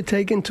something to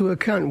take into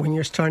account when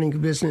you're starting a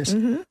business.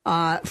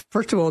 Mm-hmm.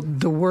 First of all,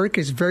 the work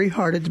is very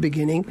hard at the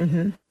beginning.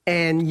 Mm-hmm.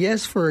 And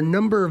yes, for a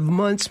number of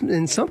months,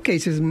 in some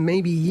cases,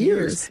 maybe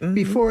years, mm-hmm.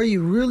 before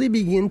you really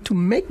begin to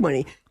make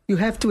money. You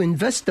have to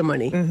invest the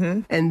money, mm-hmm.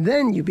 and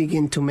then you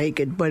begin to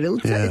make it. But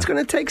it's going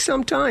to take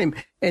some time,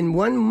 and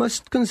one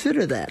must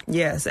consider that.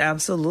 Yes,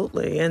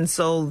 absolutely. And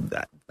so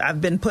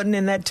I've been putting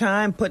in that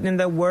time, putting in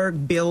the work,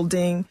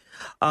 building,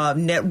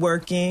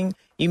 networking.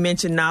 You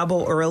mentioned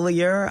NAWBO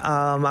earlier.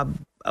 I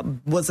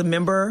was a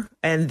member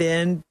and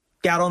then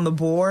got on the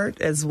board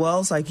as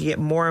well, so I could get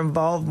more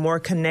involved, more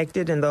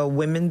connected in the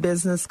women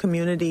business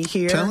community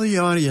here. Tell the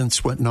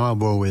audience what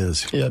NAWBO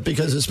is. Yeah,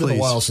 because it's been a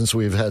while since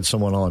we've had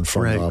someone on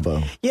from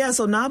NAWBO. Yeah,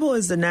 so NAWBO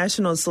is the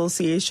National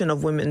Association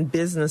of Women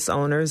Business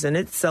Owners, and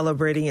it's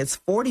celebrating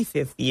its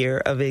 45th year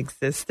of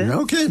existence.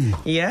 No kidding.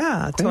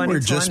 Yeah, 2020. We're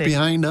just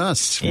behind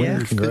us.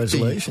 Yeah.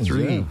 Congratulations.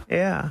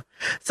 Yeah.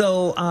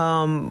 So,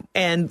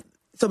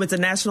 So it's a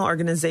national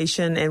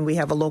organization, and we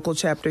have a local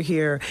chapter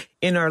here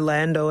in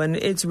Orlando, and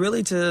it's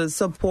really to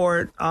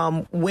support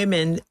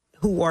women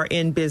who are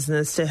in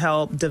business to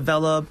help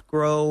develop,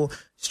 grow,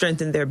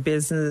 strengthen their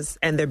business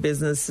and their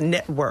business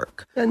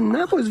network. And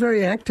NAWBO is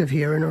very active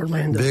here in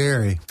Orlando. Does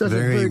a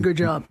very good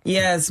job.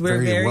 Yes,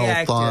 we're very well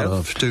active. Thought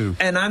of, too.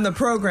 And I'm the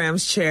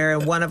programs chair,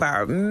 and one of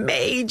our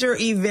major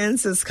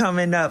events is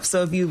coming up.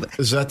 So if you...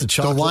 Is that the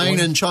chocolate The wine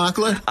and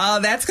chocolate?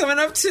 That's coming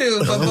up,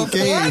 too. But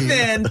before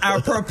then,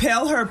 our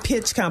Propel Her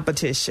Pitch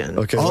competition.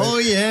 Okay. Oh,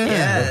 yeah.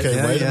 Yes.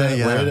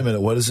 Okay, wait a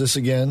minute. What is this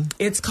again?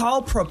 It's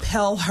called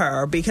Propel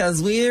Her because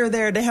we're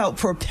there to help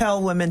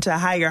propel women to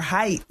higher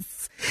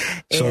heights.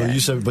 So you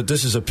said, but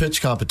this is a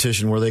pitch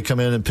competition where they come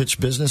in and pitch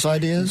business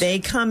ideas? They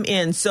come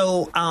in.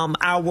 So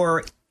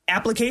our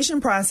application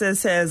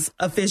process has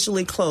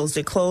officially closed.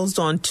 It closed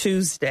on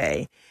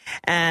Tuesday.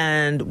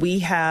 And we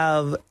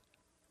have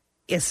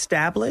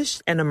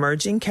established and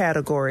emerging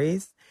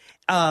categories.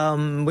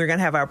 We're going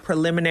to have our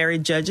preliminary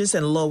judges,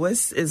 and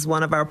Lois is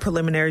one of our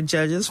preliminary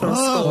judges from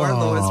SCORE.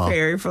 Lois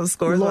Perry from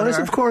SCORE. Lois,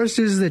 of course,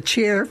 is the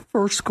chair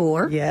for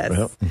SCORE. Yes.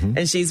 Yep. Mm-hmm.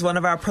 And she's one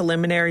of our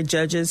preliminary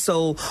judges.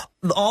 So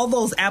all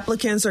those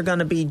applicants are going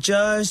to be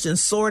judged and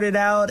sorted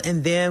out,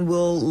 and then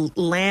we'll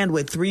land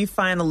with 3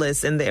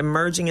 finalists in the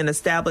emerging and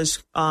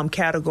established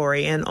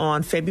category. And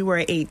on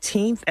February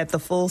 18th at the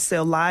Full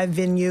Sail Live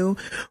venue,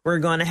 we're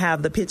going to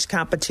have the pitch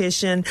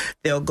competition.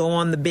 They'll go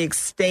on the big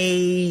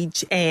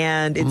stage,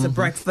 and it's a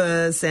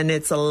breakfast, and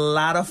it's a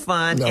lot of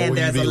fun, Now, and will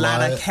you there's be a lot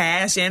live? of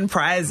cash and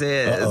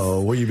prizes.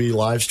 Will you be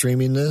live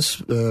streaming this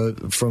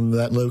from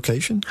that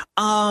location?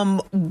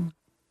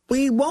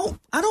 We won't.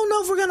 I don't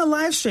know if we're going to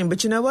live stream,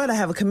 but you know what? I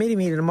have a committee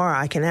meeting tomorrow.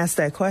 I can ask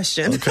that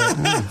question.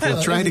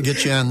 We'll try to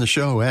get you on the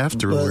show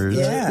afterwards.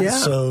 Yeah.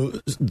 So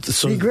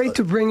It'd be great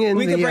to bring in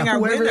We can bring our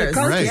whoever the winners.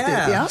 contest Right. is.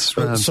 Yeah. That's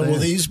what I'm So will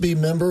saying. these be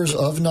members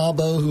of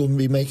NABO who will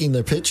be making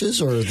their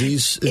pitches, or are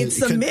these? It's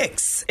a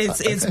mix.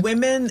 It's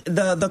women.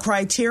 The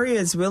criteria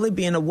is really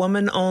being a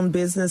woman-owned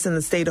business in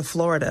the state of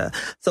Florida.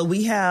 So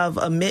we have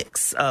a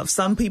mix of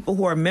some people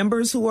who are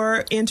members who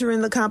are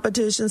entering the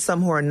competition,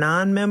 some who are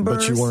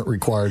non-members. But you weren't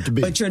required to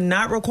be. But you're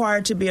not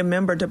required to be a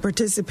member to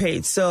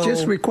participate. So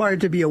Just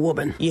required to be a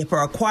woman. you're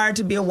required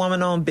to be a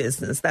woman-owned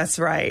business. That's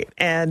right.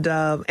 And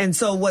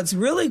so what's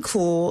really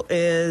cool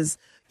is,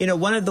 you know,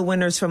 one of the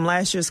winners from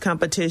last year's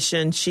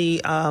competition,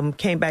 she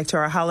came back to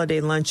our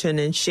holiday luncheon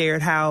and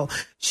shared how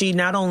she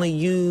not only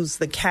used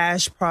the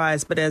cash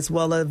prize, but as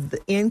well as the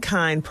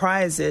in-kind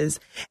prizes,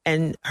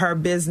 and her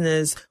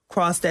business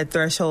crossed that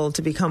threshold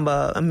to become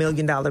a $1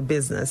 million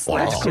business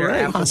last year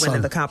great. after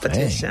winning the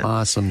competition.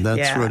 Awesome.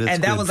 That's what it's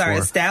and that good was our for.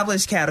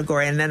 established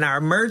category. And then our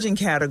emerging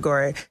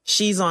category,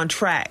 she's on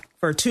track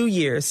for 2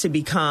 years to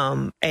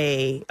become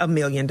a $1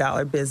 million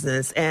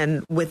business,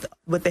 and with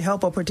the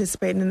help of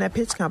participating in that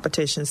pitch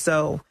competition.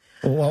 So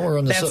while we're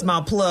on the that's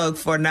my plug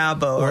for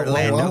NABO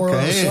Orlando. While we're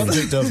on the Okay.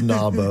 subject of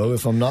NABO,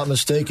 if I'm not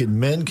mistaken,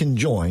 men can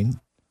join.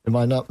 Am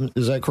I not?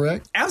 Is that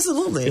correct?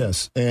 Absolutely.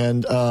 Yes.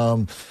 And I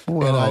take it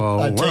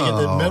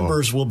that whoa.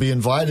 members will be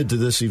invited to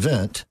this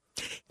event.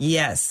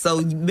 Yes. So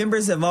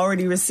members have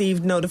already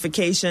received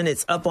notification.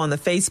 It's up on the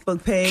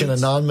Facebook page. Can a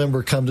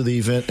non-member come to the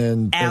event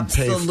and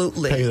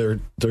Absolutely. pay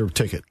their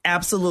ticket?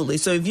 Absolutely.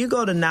 So if you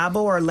go to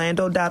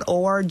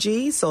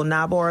naboorlando.org, so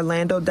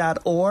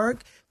naboorlando.org,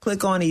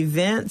 click on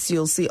events,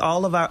 you'll see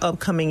all of our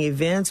upcoming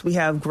events. We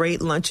have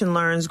great lunch and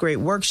learns, great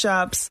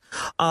workshops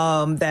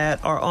that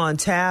are on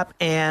tap,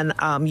 and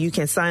you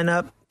can sign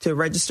up to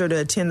register to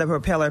attend the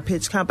Propeller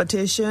Pitch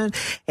Competition.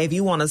 If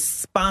you want to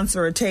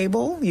sponsor a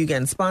table, you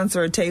can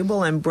sponsor a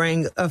table and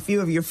bring a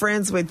few of your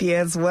friends with you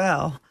as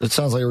well. It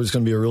sounds like it was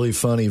going to be a really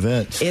fun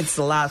event. It's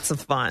lots of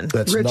fun.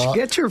 That's Rich, not.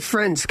 get your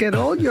friends. Get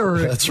all your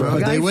That's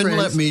right. guy They wouldn't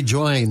friends. let me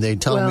join. They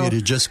tell Well- me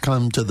to just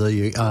come to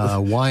the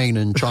wine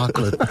and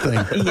chocolate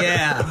thing.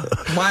 Yeah.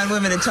 Wine,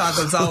 Women, and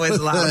Chocolate's always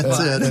a lot of That's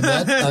fun. it. And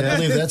I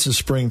believe that's a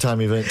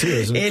springtime event too,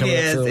 isn't it? It Coming up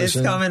is. fairly It's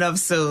soon? coming up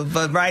soon.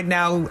 But right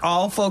now,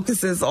 all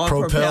focus is on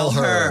Propel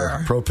Her.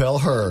 Propel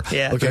Her.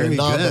 Yeah. Okay. Very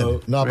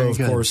NABO, good. NABO Very of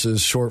good. course, is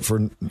short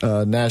for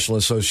National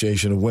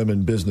Association of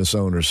Women Business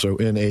Owners. So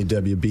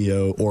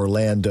NAWBO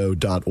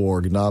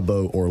Orlando.org,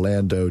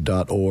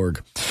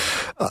 NABOOrlando.org.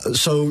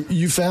 So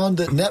you found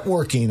that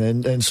networking,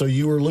 and so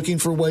you were looking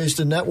for ways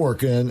to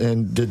network,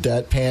 and did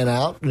that pan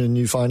out? And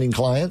you finding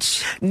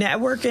clients?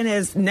 Networking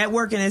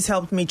has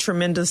helped me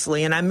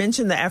tremendously. And I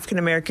mentioned the African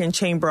American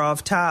Chamber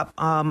off top.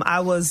 I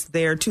was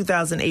their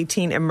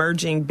 2018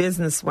 Emerging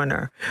Business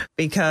winner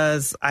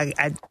because I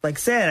like I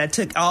said, I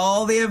took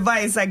all the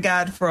advice I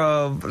got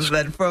from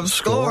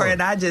SCORE,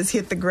 and I just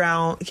hit the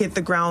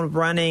ground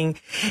running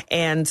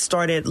and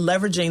started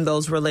leveraging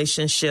those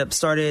relationships,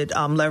 started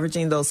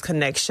leveraging those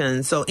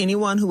connections. So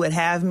anyone who would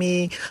have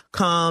me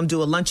come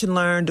do a lunch and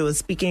learn, do a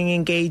speaking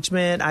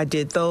engagement, I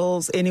did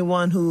those.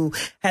 Anyone who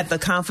had the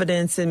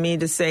confidence in me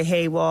to say,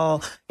 hey,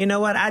 well, you know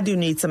what? I do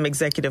need some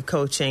executive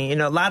coaching. You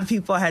know, a lot of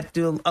people had to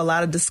do a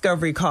lot of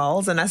discovery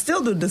calls, and I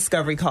still do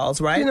discovery calls,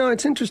 right? You know,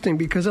 it's interesting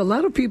because a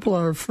lot of people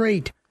are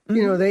afraid.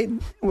 You know,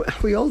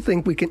 we all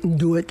think we can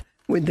do it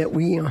with that.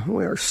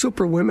 We're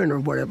super women or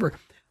whatever,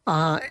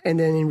 and then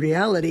in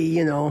reality,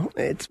 you know,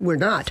 we're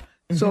not.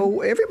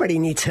 So everybody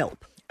needs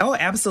help. Oh,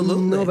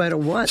 absolutely. No matter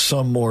what.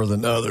 Some more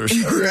than others.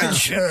 And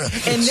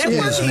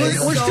networking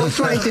is We're so still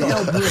trying to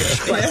help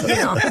Rich, but, you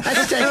know,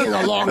 that's taking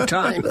a long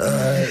time.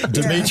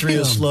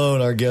 Demetria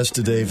Sloan, our guest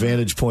today,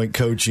 Vantage Point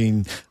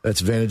Coaching.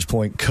 That's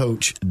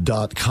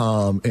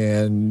VantagePointCoach.com.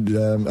 And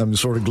I'm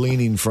sort of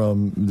gleaning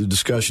from the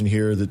discussion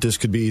here that this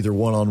could be either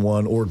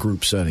one-on-one or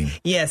group setting.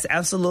 Yes,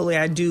 absolutely.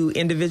 I do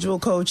individual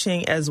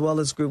coaching as well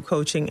as group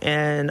coaching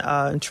and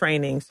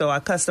training. So I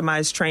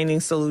customize training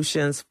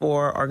solutions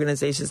for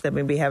organizations that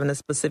may be having a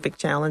specific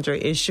challenge or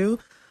issue,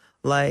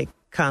 like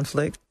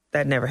conflict,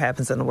 that never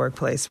happens in the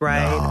workplace,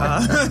 right?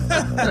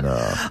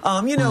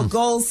 No.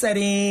 Goal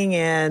setting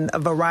and a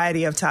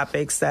variety of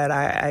topics that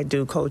I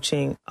do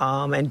coaching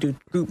and do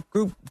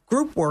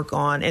group work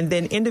on. And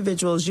then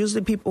individuals,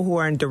 usually people who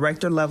are in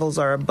director levels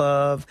or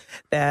above,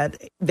 that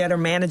are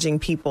managing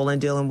people and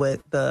dealing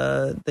with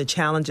the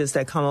challenges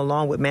that come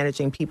along with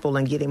managing people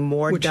and getting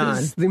more done.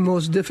 Which is the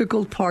most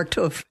difficult part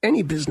of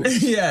any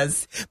business.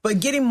 Yes, but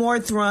getting more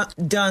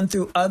done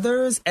through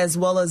others, as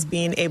well as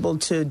being able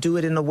to do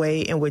it in a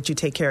way in which you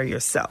take care of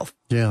yourself.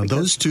 Yeah,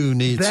 those two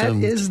need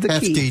some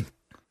hefty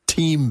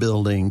team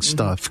building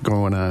stuff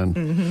going on.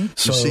 Mm-hmm.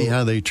 So see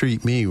how they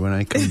treat me when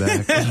I come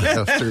back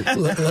after.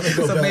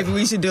 Maybe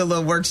we should do a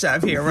little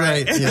workshop here,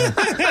 right? Yeah.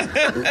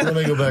 Let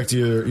me go back to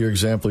your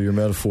example, your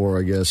metaphor,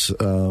 I guess.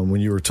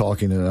 When you were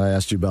talking and I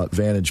asked you about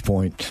Vantage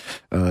Point,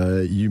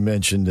 you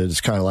mentioned that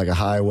it's kind of like a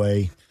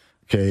highway.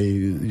 Okay,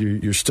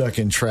 you're stuck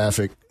in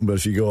traffic, but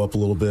if you go up a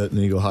little bit and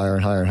you go higher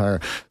and higher and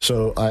higher.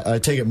 So I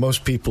take it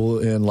most people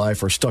in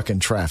life are stuck in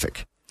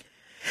traffic.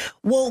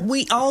 Well,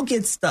 we all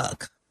get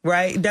stuck,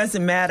 right? It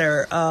doesn't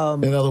matter.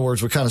 In other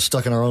words, we're kind of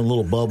stuck in our own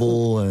little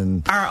bubble,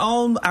 and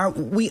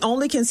we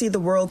only can see the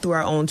world through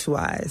our own two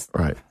eyes.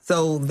 Right.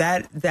 So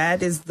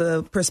that is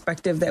the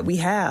perspective that we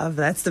have.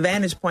 That's the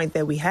vantage point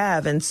that we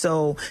have. And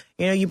so,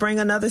 you bring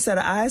another set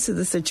of eyes to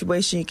the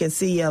situation, you can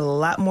see a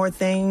lot more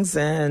things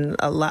and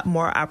a lot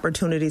more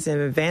opportunities and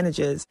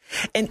advantages.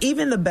 And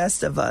even the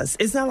best of us,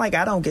 it's not like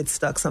I don't get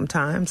stuck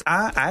sometimes.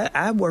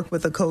 I work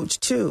with a coach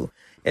too.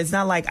 It's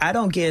not like I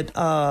don't get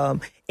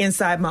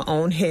inside my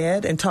own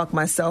head and talk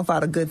myself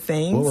out of good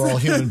things. Well, we're all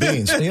human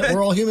beings.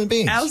 We're all human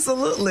beings.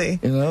 Absolutely.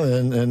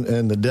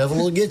 And the devil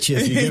will get you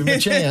if you give him a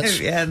chance.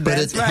 Yeah, but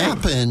it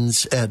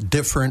happens at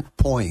different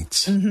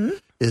points. Mm-hmm.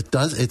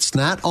 It's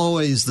not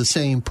always the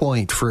same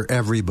point for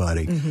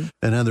everybody. Mm-hmm.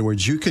 In other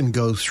words, you can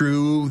go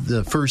through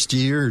the first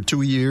year or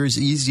 2 years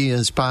easy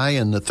as pie,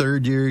 and the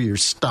third year you're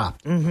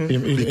stopped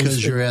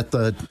because you're at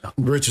the.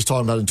 Rich is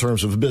talking about in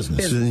terms of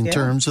business. In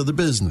terms of the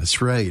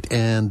business, right?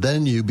 And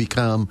then you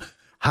become,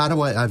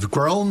 I've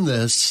grown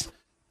this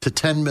to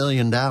 $10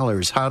 million.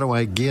 How do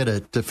I get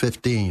it to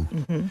 15?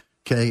 Mm-hmm.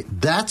 Okay,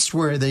 that's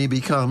where they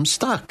become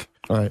stuck.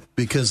 Right.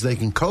 Because they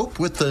can cope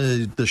with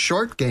the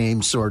short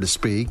game, so to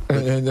speak.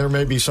 And there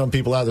may be some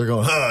people out there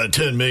going,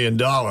 $10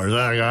 million.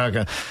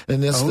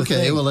 And that's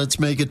okay, well, let's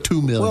make it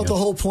 $2 million. Well, the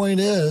whole point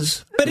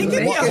is. But it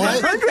can be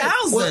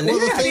 100,000. Well,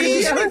 the thing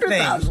is,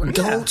 100,000.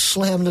 Don't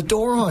slam the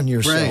door on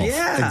yourself. Right.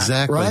 Yeah.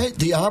 Exactly. Right?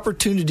 The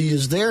opportunity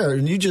is there.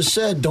 And you just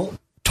said, don't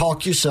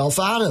talk yourself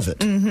out of it.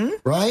 Mm-hmm.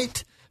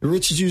 Right?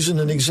 Rich is using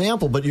an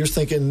example, but you're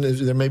thinking,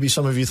 there may be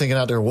some of you thinking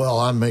out there, well,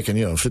 I'm making,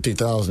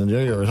 $50,000 a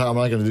year. How am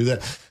I going to do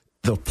that?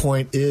 The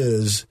point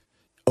is,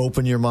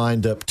 open your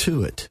mind up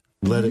to it.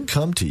 Let it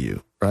come to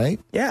you, right?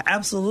 Yeah,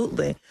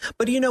 absolutely.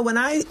 But when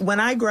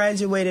I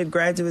graduated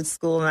graduate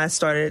school and I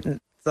started,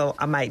 so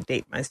I might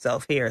date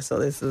myself here. So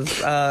this is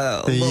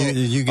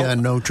you got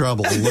no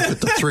trouble. Look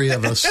at the three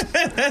of us.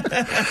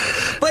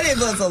 But it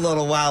was a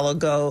little while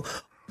ago.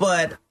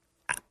 But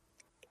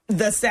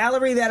the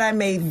salary that I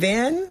made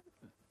then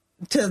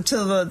to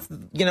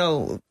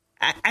the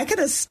I could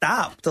have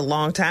stopped a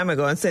long time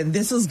ago and said,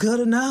 this is good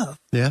enough.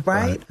 Yeah.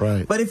 Right.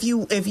 But if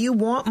you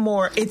want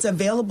more, it's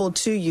available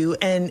to you,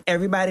 and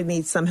everybody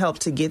needs some help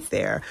to get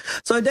there.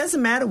 So it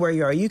doesn't matter where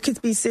you are. You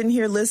could be sitting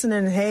here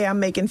listening, hey, I'm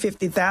making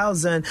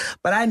 $50,000,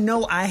 but I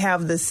know I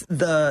have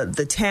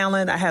the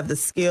talent, I have the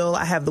skill,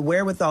 I have the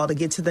wherewithal to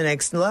get to the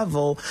next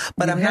level,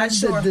 but I'm not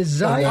sure. The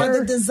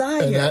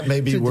desire. And that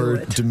may be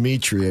where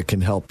Demetria can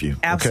help you.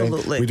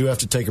 Absolutely. Okay? We do have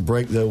to take a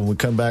break, though. When we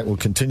come back, we'll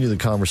continue the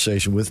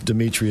conversation with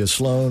Demetria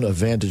Sloan of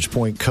Vantage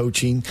Point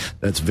Coaching.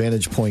 That's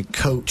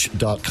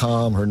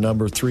VantagePointCoach.com. Her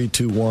number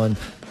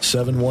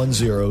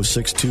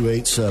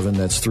 321-710-6287.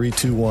 That's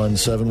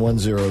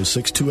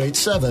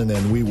 321-710-6287.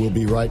 And we will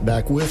be right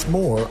back with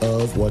more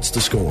of What's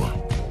the Score?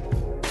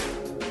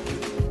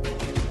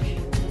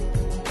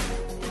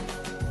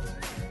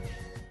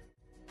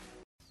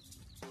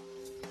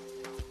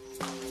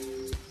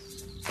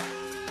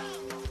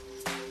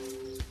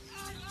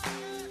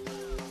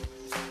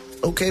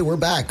 Okay, we're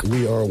back.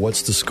 We are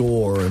What's the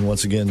Score? And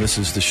once again, this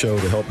is the show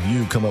to help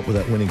you come up with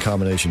that winning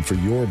combination for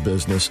your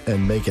business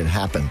and make it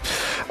happen.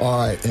 All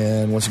right,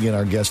 and once again,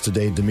 our guest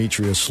today,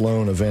 Demetria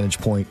Sloan of Vantage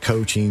Point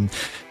Coaching.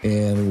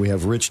 And we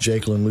have Rich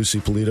Jekyll, Lucy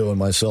Polito, and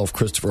myself,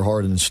 Christopher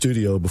Hart, in the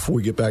studio. Before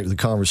we get back to the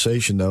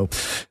conversation, though,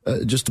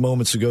 just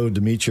moments ago,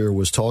 Demetria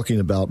was talking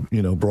about,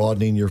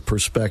 broadening your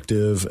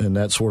perspective and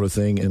that sort of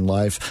thing in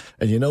life.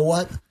 And you know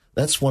what?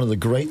 That's one of the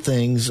great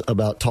things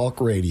about talk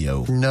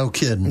radio. No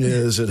kidding.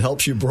 Is it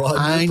helps you broaden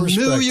your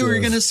perspective. I knew you were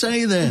going to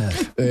say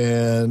that.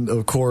 And,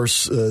 of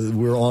course,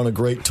 we're on a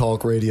great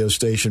talk radio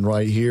station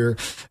right here.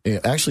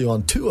 Actually,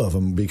 on two of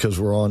them,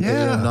 because we're on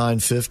AM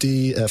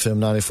 950, FM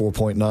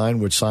 94.9,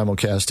 which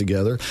simulcast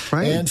together,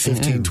 and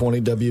 1520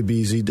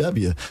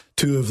 WBZW.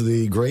 two of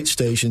the great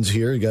stations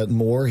here. You got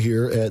more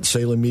here at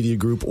Salem Media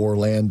Group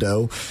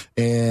Orlando,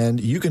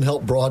 and you can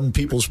help broaden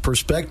people's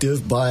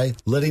perspective by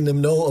letting them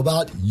know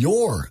about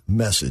your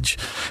message.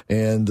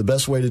 And the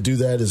best way to do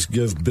that is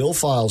give Bill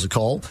Files a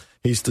call.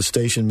 He's the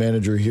station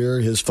manager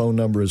here. His phone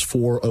number is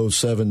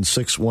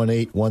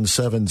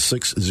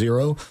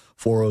 407-618-1760.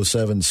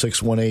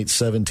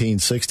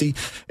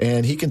 407-618-1760.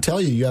 And he can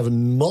tell you have a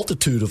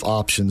multitude of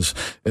options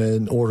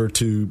in order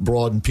to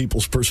broaden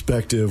people's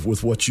perspective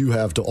with what you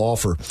have to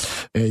offer.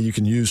 And you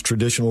can use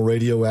traditional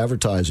radio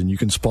advertising. You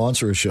can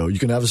sponsor a show. You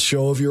can have a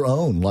show of your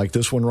own, like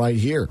this one right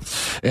here.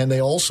 And they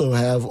also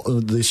have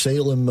the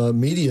Salem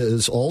Media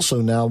is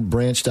also now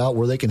branched out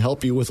where they can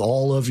help you with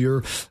all of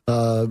your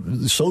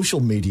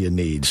social media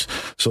needs.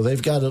 So they've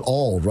got it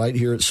all right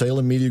here at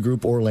Salem Media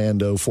Group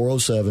Orlando.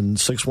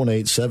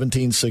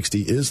 407-618-1760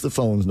 is the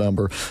phone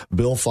number.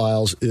 Bill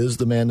Files is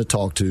the man to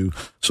talk to.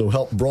 So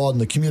help broaden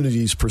the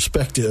community's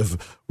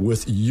perspective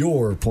with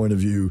your point of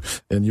view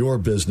and your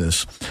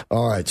business.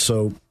 All right.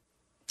 So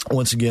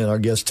once again, our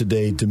guest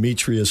today,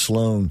 Demetria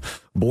Sloan,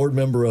 board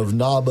member of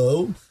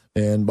NAWBO.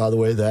 And by the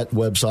way, that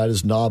website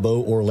is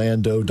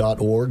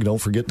NAWBOorlando.org. Don't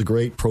forget the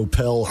great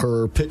Propel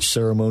Her pitch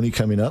ceremony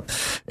coming up.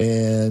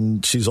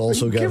 And she's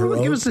also got her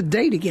own. Give us the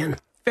date again.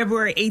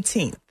 February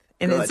 18th.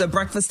 And Good. It's a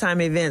breakfast time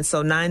event,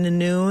 so 9 to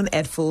noon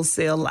at Full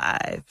Sail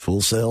Live.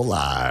 Full Sail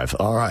Live.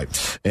 All right.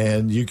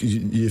 And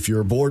if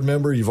you're a board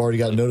member, you've already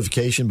got a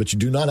notification, but you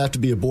do not have to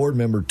be a board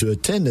member to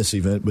attend this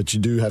event, but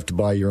you do have to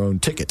buy your own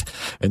ticket.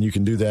 And you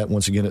can do that,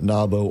 once again, at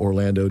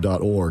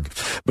NAWBOorlando.org.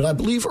 But I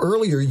believe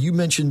earlier you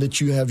mentioned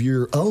that you have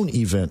your own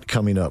event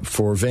coming up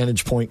for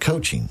Vantage Point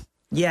Coaching.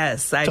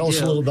 Yes, I do. Tell us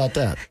a little about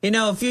that.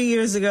 A few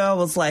years ago, I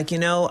was like,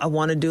 I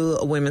want to do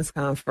a women's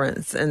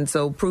conference. And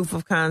so proof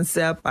of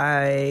concept,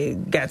 I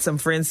got some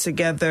friends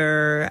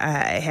together.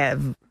 I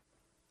have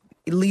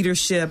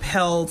leadership,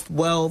 health,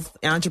 wealth,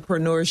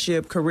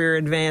 entrepreneurship, career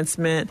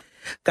advancement,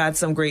 got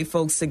some great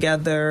folks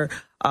together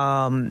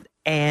and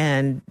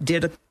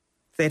said,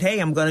 hey,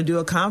 I'm going to do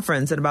a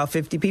conference. And about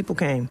 50 people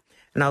came.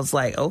 And I was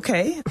like,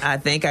 okay, I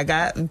think I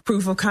got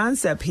proof of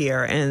concept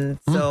here. And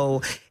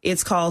so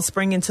it's called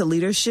Spring into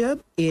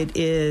Leadership. It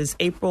is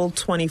April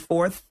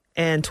 24th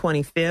and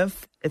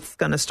 25th. It's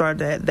going to start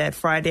that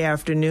Friday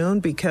afternoon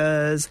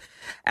because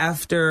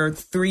after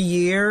 3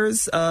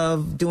 years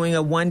of doing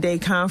a one-day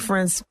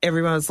conference,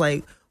 everyone was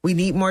like, we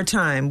need more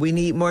time. We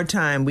need more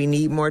time. We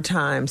need more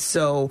time.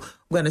 So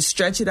we're going to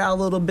stretch it out a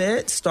little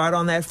bit, start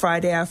on that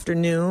Friday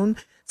afternoon.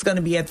 It's going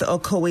to be at the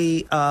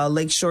Ocoee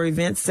Lakeshore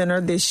Event Center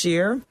this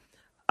year.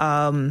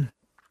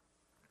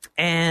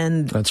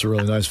 And that's a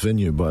really nice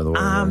venue, by the way.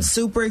 I'm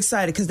super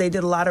excited because they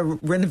did a lot of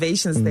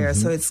renovations there.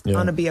 So it's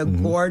going to be a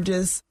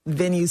gorgeous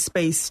venue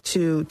space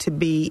to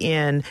be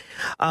in.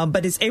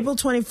 But it's April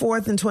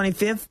 24th and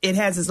 25th. It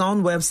has its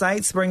own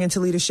website,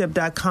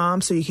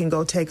 springintoleadership.com. So you can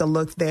go take a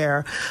look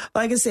there.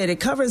 Like I said, it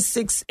covers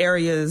 6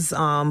 areas,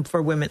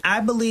 for women.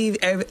 I believe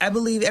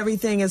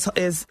everything is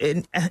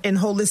in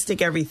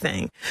holistic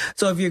everything.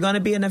 So if you're going to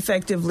be an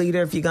effective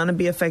leader, if you're going to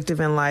be effective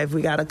in life,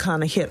 we got to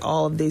kind of hit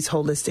all of these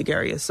holistic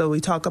areas. So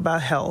we talk about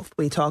health,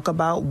 we talk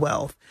about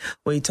wealth,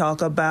 we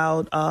talk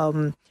about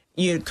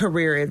your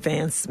career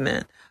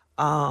advancement,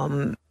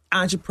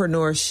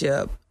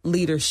 entrepreneurship,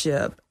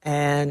 leadership,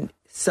 and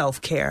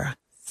self-care.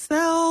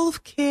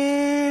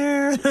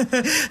 Self-care.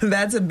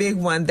 That's a big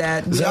one.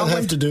 Does that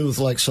have to do with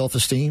like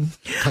self-esteem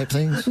type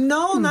things?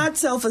 No, not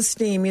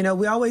self-esteem.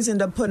 We always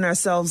end up putting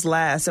ourselves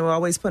last, and we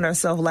always put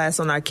ourselves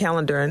last on our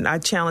calendar. And I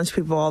challenge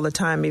people all the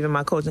time, even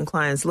my coaching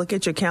clients, look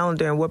at your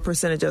calendar and what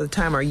percentage of the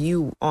time are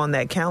you on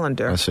that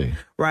calendar? I see.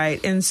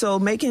 Right. And so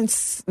making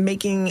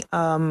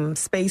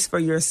space for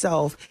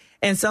yourself.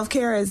 And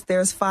self-care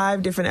there's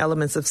 5 different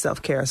elements of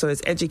self-care. So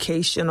it's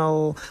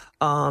educational,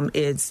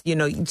 it's,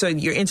 so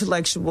your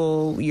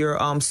intellectual,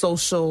 your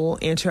social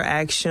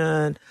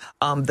interaction,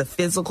 the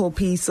physical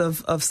piece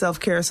of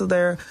self-care. So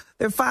there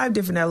are 5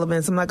 different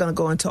elements. I'm not going to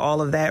go into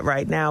all of that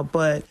right now,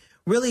 but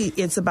really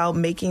it's about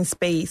making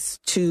space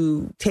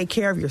to take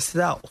care of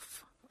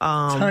yourself.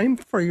 Time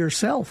for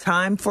yourself.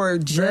 Time for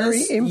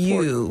just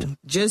you.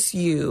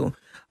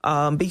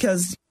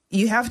 Because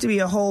you have to be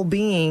a whole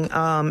being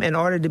in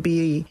order to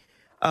be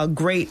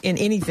great in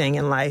anything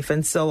in life.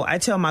 And so I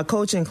tell my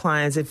coaching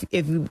clients,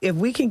 if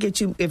we can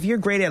get you, if you're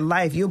great at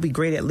life, you'll be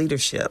great at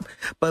leadership.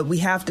 But we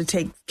have to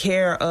take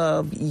care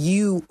of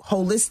you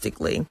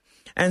holistically.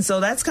 And so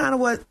that's kind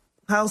of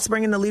how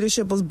Spring into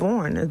Leadership was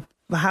born.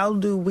 How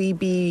do we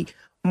be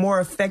more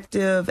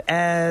effective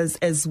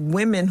as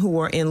women who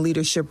are in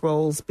leadership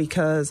roles?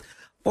 Because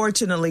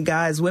fortunately,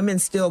 guys, women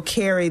still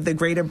carry the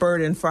greater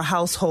burden for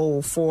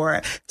household,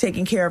 for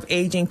taking care of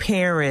aging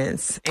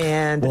parents.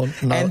 And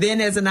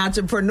then as an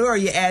entrepreneur,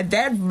 you add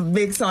that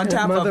mix on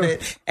top of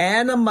it.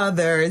 And a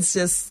mother. It's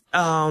just...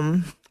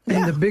 and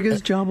the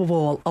biggest job of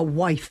all, a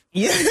wife.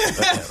 Yeah.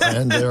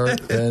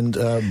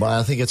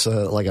 I think it's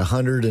like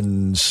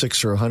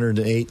 106 or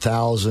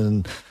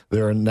 108,000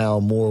 there are now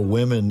more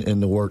women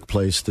in the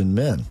workplace than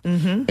men.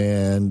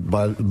 And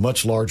by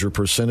much larger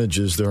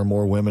percentages, there are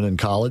more women in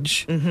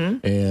college.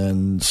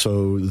 And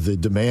so the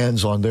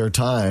demands on their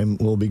time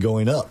will be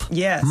going up.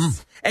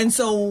 Yes. And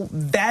so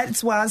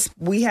that's why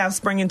we have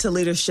Spring Into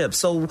Leadership,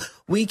 so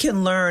we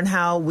can learn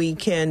how we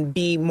can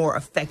be more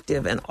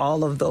effective in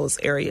all of those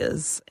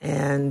areas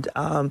and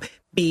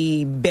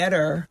be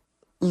better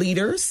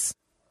leaders,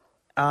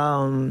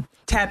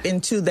 tap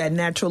into that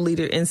natural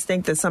leader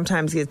instinct that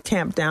sometimes gets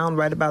tamped down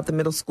right about the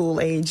middle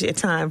school age at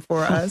time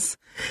for us,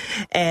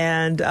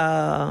 and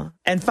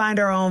find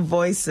our own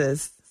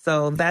voices.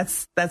 So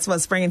that's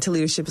what Spring Into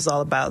Leadership is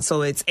all about.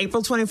 So it's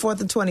April 24th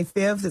and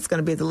 25th. It's going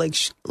to be at the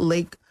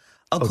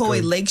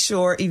Ocoee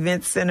Lakeshore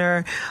Event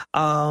Center.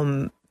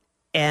 And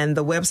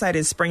the website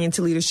is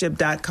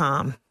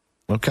springintoleadership.com.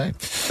 Okay.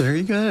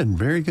 Very good.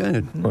 Very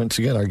good. Once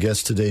again, our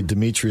guest today,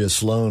 Demetria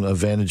Sloan of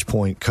Vantage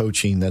Point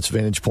Coaching. That's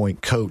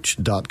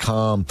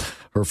vantagepointcoach.com.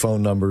 Her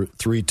phone number,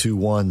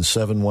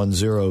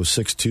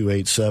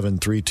 321-710-6287,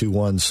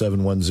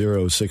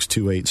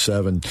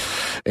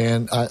 321-710-6287.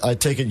 And I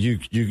take it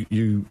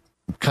you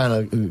kind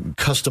of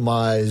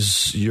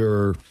customize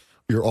your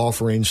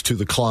offerings to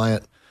the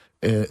client.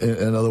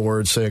 In other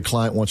words, say a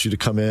client wants you to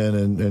come in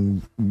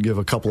and give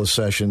a couple of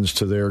sessions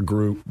to their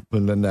group,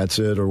 and then that's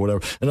it or whatever.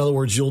 In other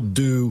words, you want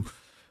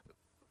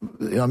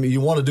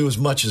to do as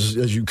much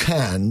as you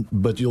can,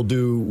 but you'll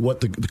do what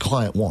the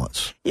client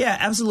wants. Yeah,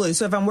 absolutely.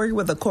 So if I'm working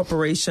with a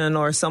corporation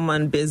or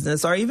someone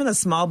business or even a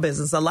small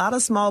business, a lot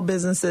of small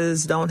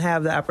businesses don't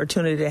have the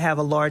opportunity to have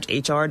a large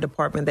HR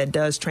department that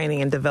does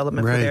training and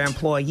development for their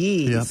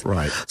employees. Yep,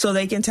 right. So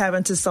they can tap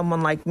into someone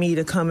like me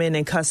to come in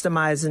and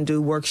customize and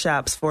do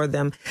workshops for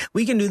them.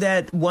 We can do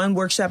that one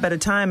workshop at a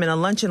time in a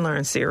lunch and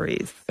learn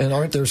series. And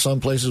aren't there some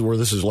places where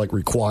this is like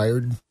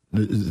required?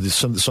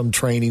 Some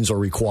trainings are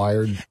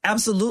required?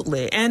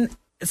 Absolutely. And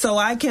so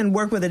I can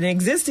work with an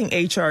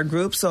existing HR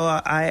group. So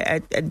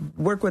I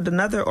work with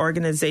another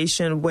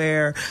organization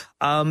where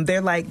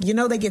they're like,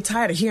 they get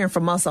tired of hearing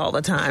from us all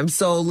the time.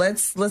 So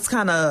let's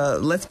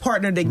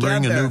partner together.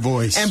 Bring a new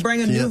voice. And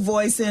bring a new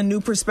voice in,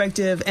 new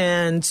perspective.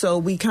 And so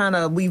we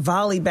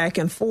volley back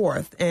and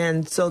forth,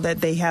 and so that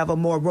they have a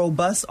more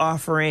robust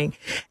offering.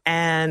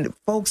 And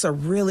folks are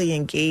really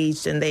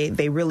engaged, and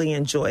they really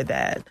enjoy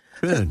that.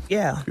 Good.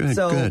 Yeah. Good,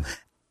 so good.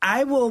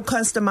 I will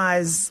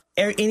customize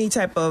any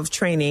type of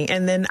training.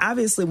 And then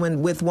obviously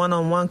with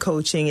one-on-one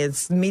coaching,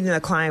 it's meeting a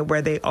client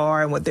where they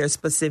are and what their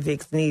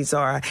specific needs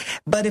are.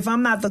 But if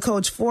I'm not the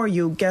coach for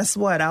you, guess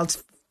what? I'll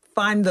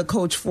find the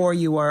coach for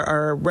you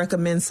or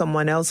recommend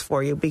someone else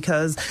for you,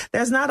 because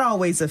there's not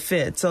always a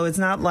fit. So it's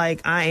not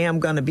like I am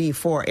going to be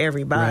for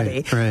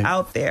everybody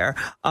out there.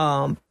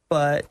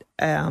 But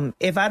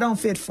if I don't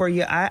fit for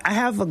you, I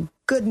have a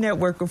good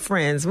network of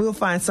friends. We'll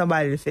find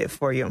somebody to fit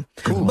for you.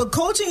 Cool. But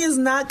coaching is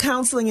not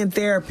counseling and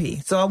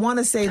therapy. So I want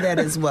to say that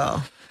as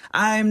well.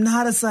 I'm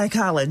not a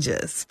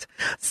psychologist.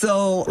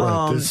 So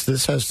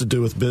this has to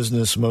do with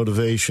business,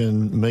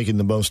 motivation, making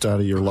the most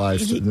out of your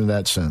life in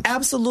that sense.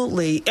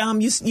 Absolutely.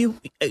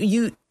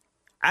 You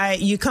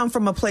come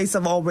from a place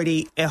of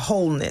already a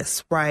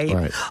wholeness,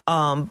 right?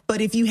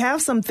 But if you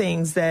have some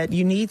things that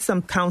you need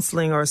some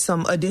counseling or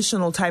some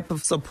additional type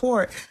of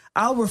support,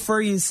 I'll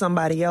refer you to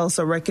somebody else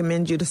or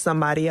recommend you to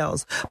somebody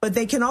else. But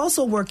they can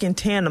also work in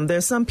tandem.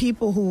 There's some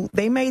people who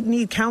they may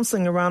need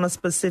counseling around a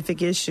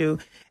specific issue.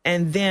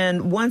 And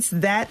then once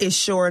that is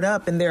shored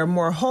up and they're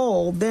more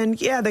whole, then,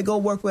 they go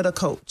work with a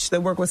coach. They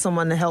work with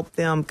someone to help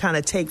them kind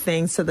of take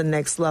things to the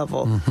next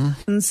level.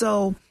 And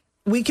so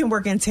we can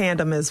work in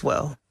tandem as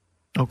well.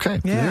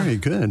 Okay. Yeah. Very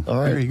good. All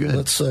right. Very good.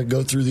 Let's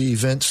go through the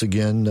events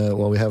again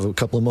while we have a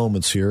couple of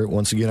moments here.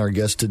 Once again, our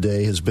guest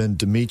today has been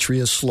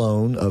Demetria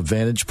Sloan of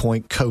Vantage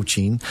Point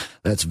Coaching.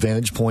 That's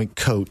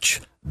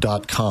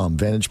vantagepointcoach.com,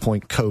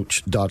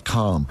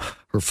 vantagepointcoach.com.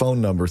 Her phone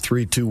number,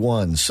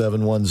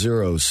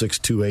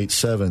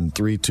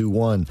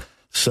 321-710-6287,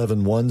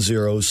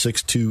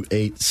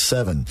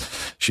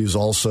 321-710-6287. She's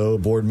also a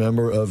board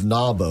member of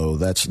NAWBO.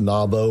 That's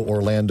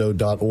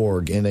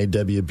NAWBOorlando.org,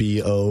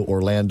 NAWBO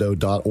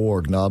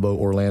Orlando.org,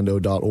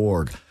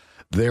 NAWBOorlando.org.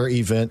 Their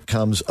event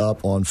comes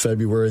up on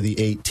February the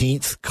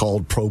 18th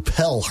called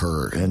Propel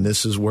Her, and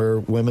this is where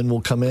women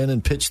will come in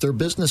and pitch their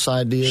business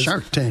ideas.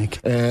 Shark Tank.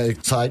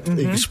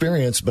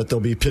 Experience, but they'll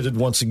be pitted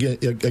once again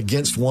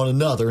against one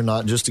another,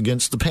 not just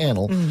against the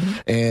panel.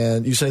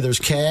 And you say there's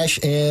cash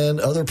and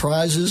other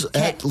prizes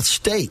at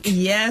stake.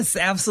 Yes,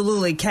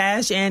 absolutely.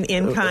 Cash and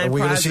in-kind prizes. Are we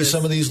going to see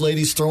some of these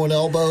ladies throwing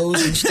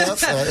elbows and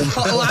stuff?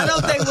 I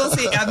don't think we'll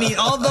see. I mean,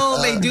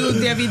 although they do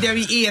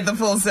WWE at the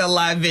Full Sail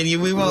Live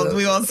venue, we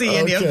won't see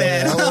any of that.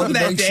 did on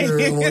that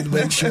day. I wanted to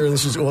make sure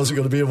this wasn't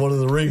going to be in one of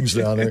the rings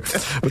down there.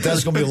 But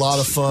that's going to be a lot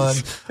of fun.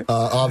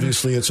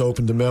 Obviously, it's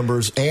open to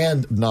members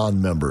and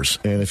non-members.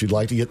 And if you'd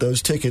like to get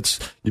those tickets,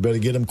 you better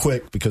get them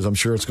quick because I'm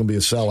sure it's going to be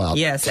a sellout.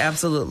 Yes,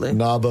 absolutely.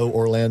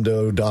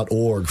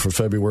 NABOOrlando.org for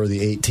February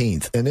the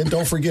 18th. And then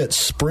don't forget,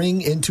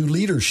 Spring Into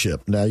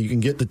Leadership. Now, you can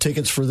get the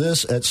tickets for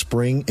this at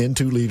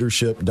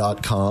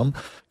springintoleadership.com.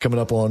 Coming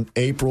up on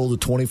April the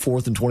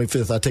 24th and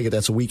 25th. I take it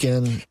that's a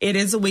weekend? It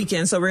is a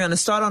weekend. So we're going to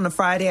start on a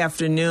Friday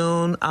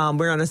afternoon.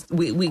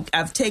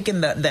 I've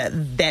taken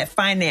that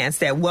finance,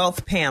 that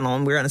wealth panel,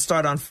 and we're going to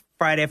start on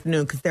Friday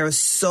afternoon because there are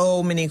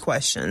so many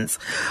questions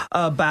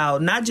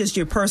about not just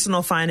your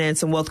personal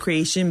finance and wealth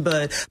creation,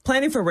 but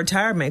planning for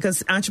retirement.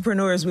 Because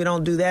entrepreneurs, we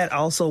don't do that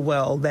also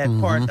well, that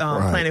part,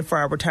 planning for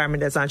our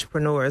retirement as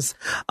entrepreneurs.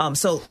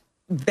 So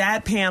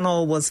that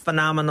panel was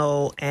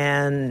phenomenal.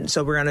 And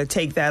so we're going to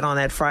take that on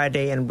that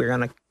Friday and we're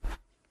going to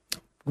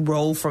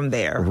roll from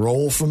there.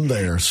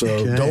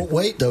 So don't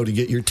wait, though, to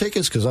get your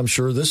tickets because I'm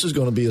sure this is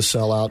going to be a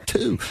sellout,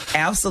 too.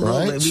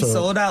 Absolutely. We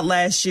sold out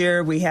last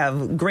year. We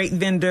have great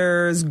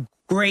vendors,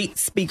 great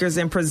speakers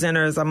and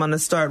presenters. I'm going to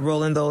start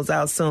rolling those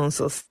out soon,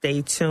 so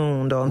stay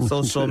tuned on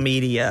social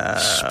media.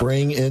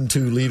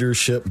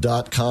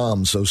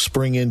 Springintoleadership.com. So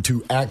spring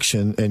into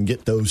action and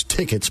get those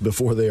tickets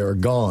before they are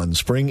gone.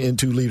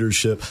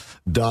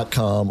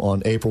 Springintoleadership.com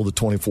on April the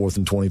 24th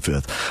and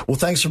 25th. Well,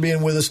 thanks for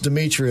being with us,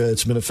 Demetria.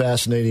 It's been a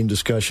fascinating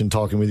discussion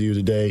talking with you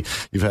today.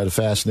 You've had a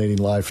fascinating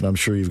life, and I'm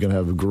sure you're going to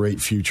have a great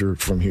future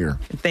from here.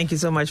 Thank you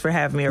so much for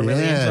having me. I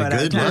really enjoyed our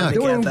time together.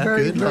 Doing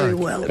very, very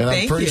well. And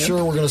I'm pretty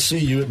sure we're going to see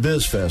you at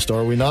BizFest,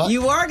 are we not?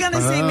 You are going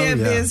to see me at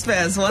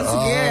BizFest once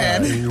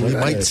again. We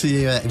might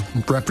see you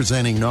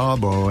representing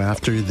NABO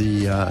after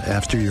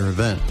your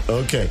event.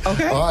 Okay. All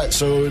right.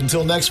 So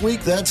until next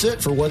week, that's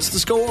it for What's the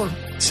Score?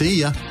 See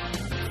ya.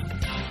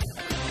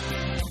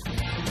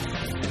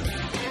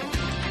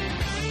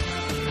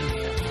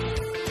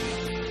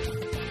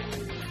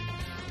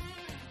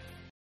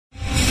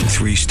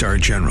 Three-star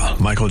General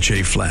Michael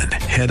J. Flynn,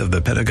 head of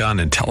the Pentagon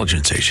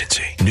Intelligence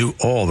Agency, knew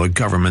all the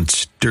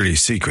government's dirty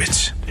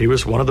secrets. He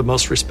was one of the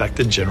most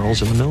respected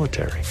generals in the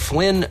military.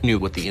 Flynn knew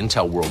what the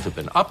intel world had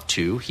been up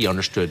to. He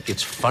understood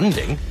its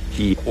funding.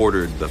 He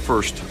ordered the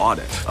first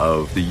audit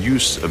of the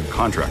use of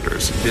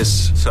contractors.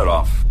 This set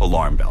off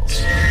alarm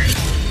bells.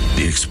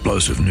 The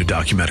explosive new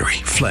documentary,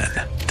 Flynn,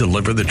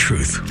 Deliver the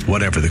Truth,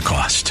 Whatever the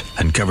Cost,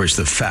 uncovers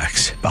the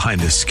facts behind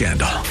this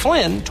scandal.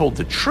 Flynn told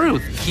the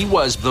truth. He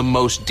was the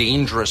most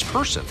dangerous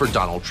person for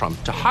Donald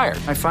Trump to hire.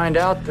 I find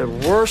out the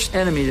worst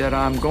enemy that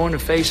I'm going to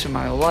face in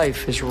my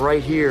life is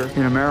right here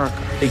in America.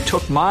 They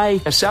took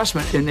my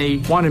assessment and they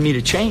wanted me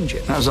to change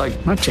it. And I was like,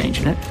 I'm not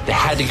changing it. They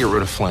had to get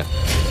rid of Flynn.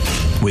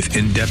 With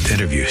in-depth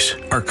interviews,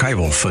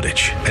 archival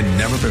footage, and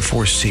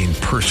never-before-seen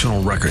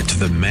personal records of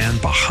the man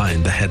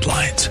behind the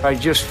headlines. I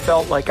just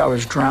felt like I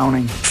was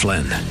drowning.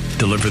 Flynn,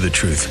 Deliver the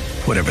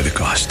Truth, Whatever the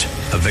Cost.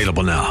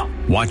 Available now.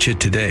 Watch it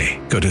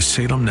today. Go to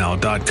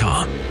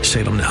salemnow.com.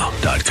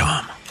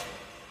 salemnow.com.